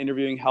and kind of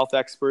interviewing health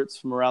experts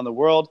from around the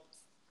world.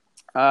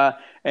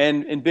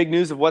 And in big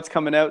news of what's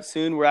coming out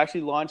soon, we're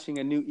actually launching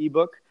a new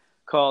ebook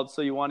called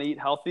So You Want to Eat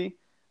Healthy.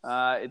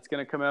 It's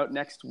going to come out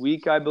next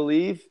week, I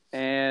believe.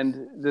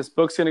 And this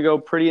book's going to go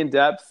pretty in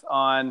depth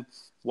on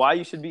why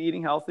you should be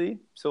eating healthy.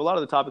 So a lot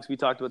of the topics we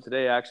talked about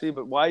today, actually,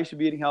 but why you should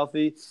be eating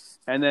healthy.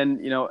 And then,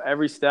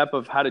 every step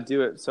of how to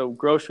do it. So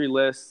grocery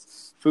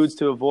lists, foods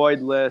to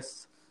avoid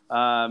lists,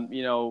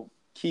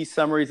 key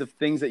summaries of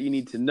things that you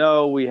need to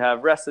know. We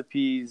have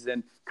recipes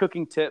and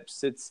cooking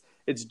tips. It's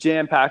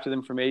jam-packed with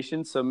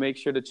information, so make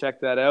sure to check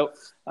that out.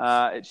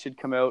 It should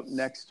come out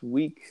next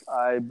week,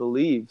 I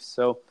believe.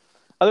 So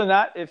other than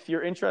that, if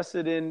you're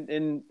interested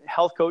in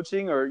health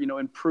coaching or,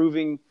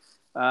 improving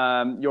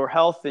your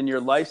health and your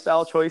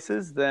lifestyle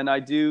choices, then I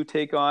do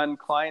take on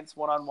clients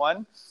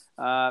one-on-one.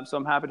 So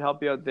I'm happy to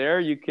help you out there.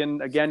 You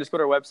can, again, just go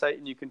to our website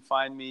and you can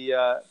find me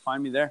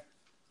there.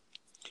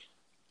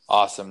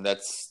 Awesome.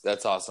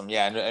 That's awesome.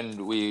 Yeah.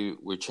 And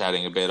we're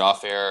chatting a bit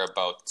off air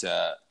about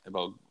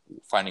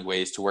finding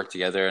ways to work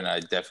together. And I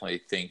definitely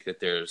think that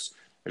there's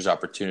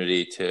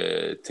opportunity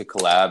to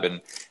collab.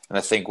 And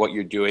I think what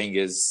you're doing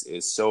is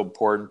so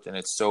important and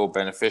it's so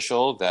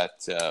beneficial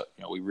that,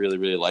 we really,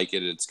 really like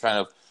it. It's kind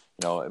of,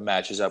 it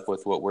matches up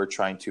with what we're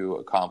trying to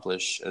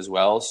accomplish as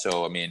well.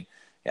 So,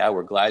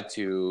 we're glad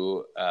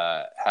to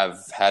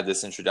have had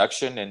this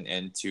introduction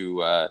and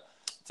to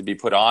be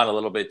put on a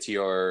little bit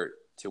to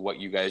what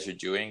you guys are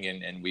doing.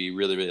 And we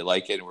really, really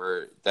like it. And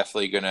we're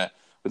definitely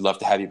we'd love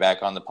to have you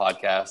back on the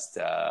podcast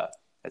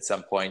at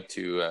some point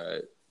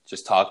to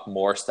just talk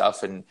more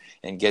stuff and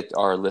get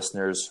our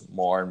listeners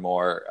more and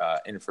more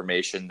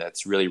information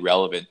that's really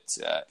relevant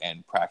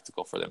and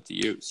practical for them to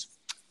use.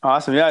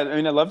 Awesome. Yeah.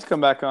 I'd love to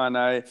come back on.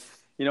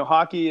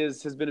 Hockey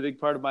has been a big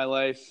part of my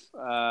life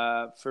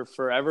for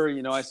forever.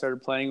 I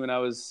started playing when I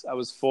was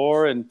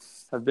 4 and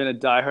have been a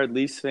diehard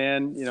Leafs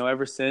fan,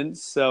 ever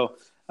since. So,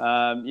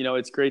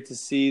 it's great to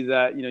see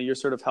that, you're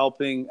sort of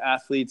helping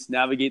athletes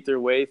navigate their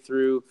way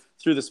through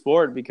the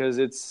sport, because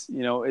it's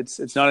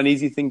not an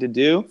easy thing to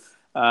do,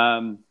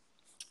 on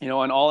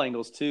all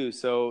angles too.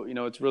 So,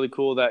 it's really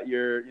cool that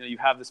you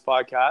have this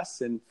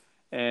podcast and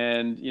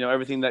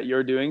everything that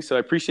you're doing. So I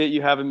appreciate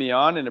you having me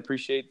on and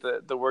appreciate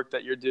the work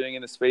that you're doing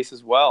in the space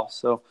as well.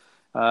 So,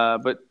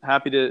 but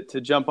happy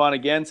to jump on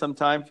again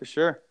sometime for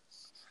sure.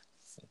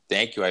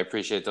 Thank you. I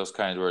appreciate those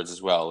kind words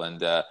as well.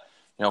 And,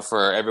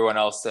 for everyone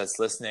else that's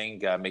listening,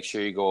 make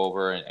sure you go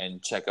over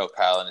and check out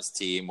Kyle and his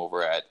team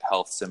over at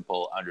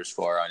healthsimple_ on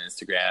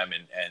Instagram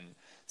and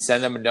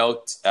send them a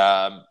note.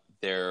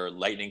 They're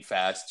lightning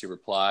fast to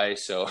reply,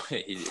 so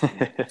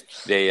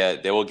they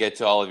will get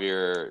to all of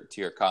your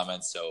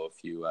comments. So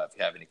if you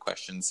have any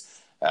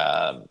questions,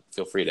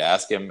 feel free to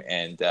ask him,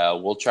 and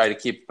we'll try to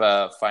keep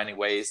finding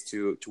ways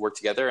to work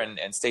together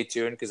and stay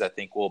tuned, because I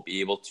think we'll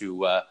be able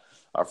to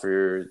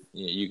offer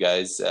you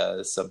guys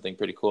something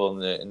pretty cool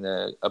in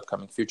the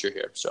upcoming future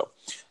here. So,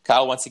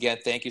 Kyle, once again,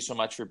 thank you so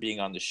much for being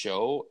on the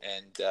show,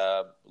 and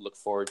look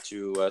forward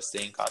to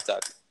staying in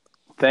contact.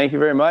 Thank you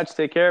very much.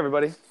 Take care,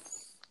 everybody.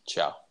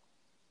 Ciao.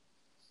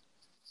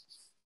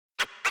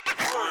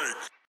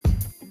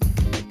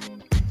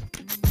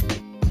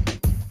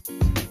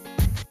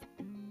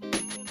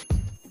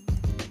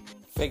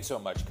 Thanks so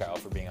much, Kyle,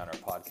 for being on our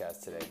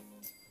podcast today.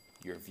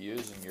 Your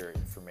views and your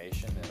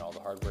information and all the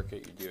hard work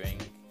that you're doing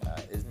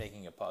is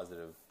making a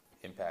positive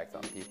impact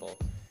on people.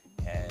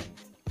 And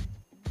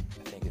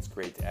I think it's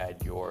great to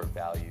add your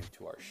value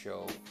to our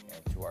show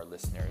and to our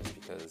listeners,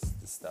 because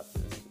this stuff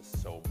is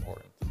so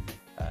important,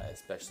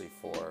 especially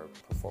for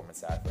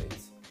performance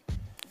athletes.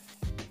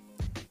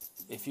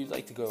 If you'd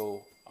like to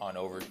go on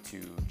over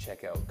to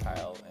check out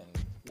Kyle and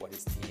what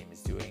his team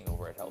is doing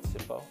over at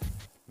HealthSimple,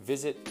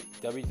 visit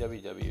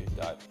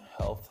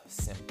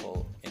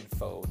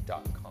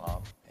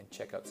www.healthsimpleinfo.com and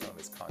check out some of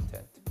his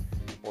content.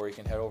 Or you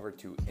can head over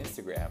to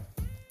Instagram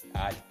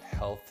at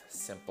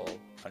healthsimple_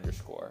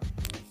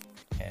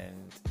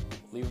 and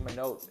leave him a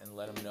note and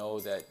let him know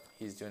that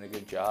he's doing a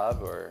good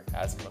job, or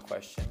ask him a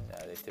question.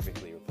 They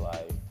typically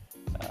reply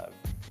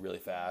really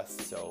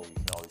fast, so you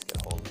can always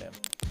get a hold of him.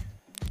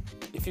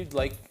 If you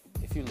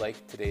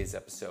like today's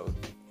episode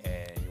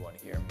and you want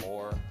to hear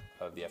more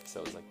of the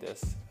episodes like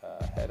this,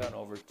 head on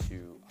over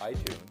to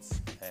iTunes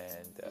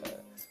and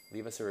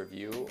leave us a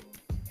review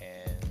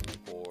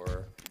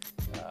or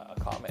a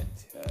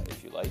comment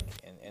if you like,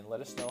 and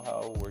let us know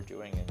how we're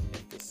doing, and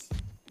if this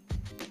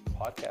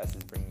podcast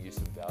is bringing you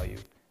some value.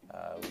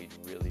 We'd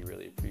really,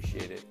 really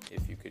appreciate it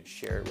if you could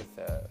share it with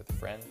a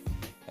friend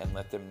and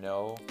let them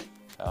know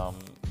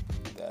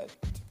that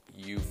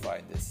you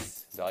find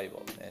this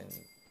valuable. And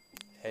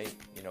hey,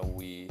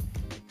 we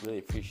really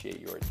appreciate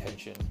your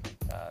attention.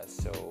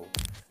 So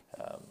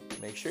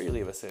make sure you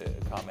leave us a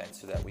comment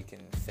so that we can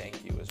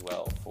thank you as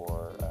well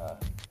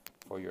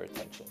for your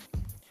attention.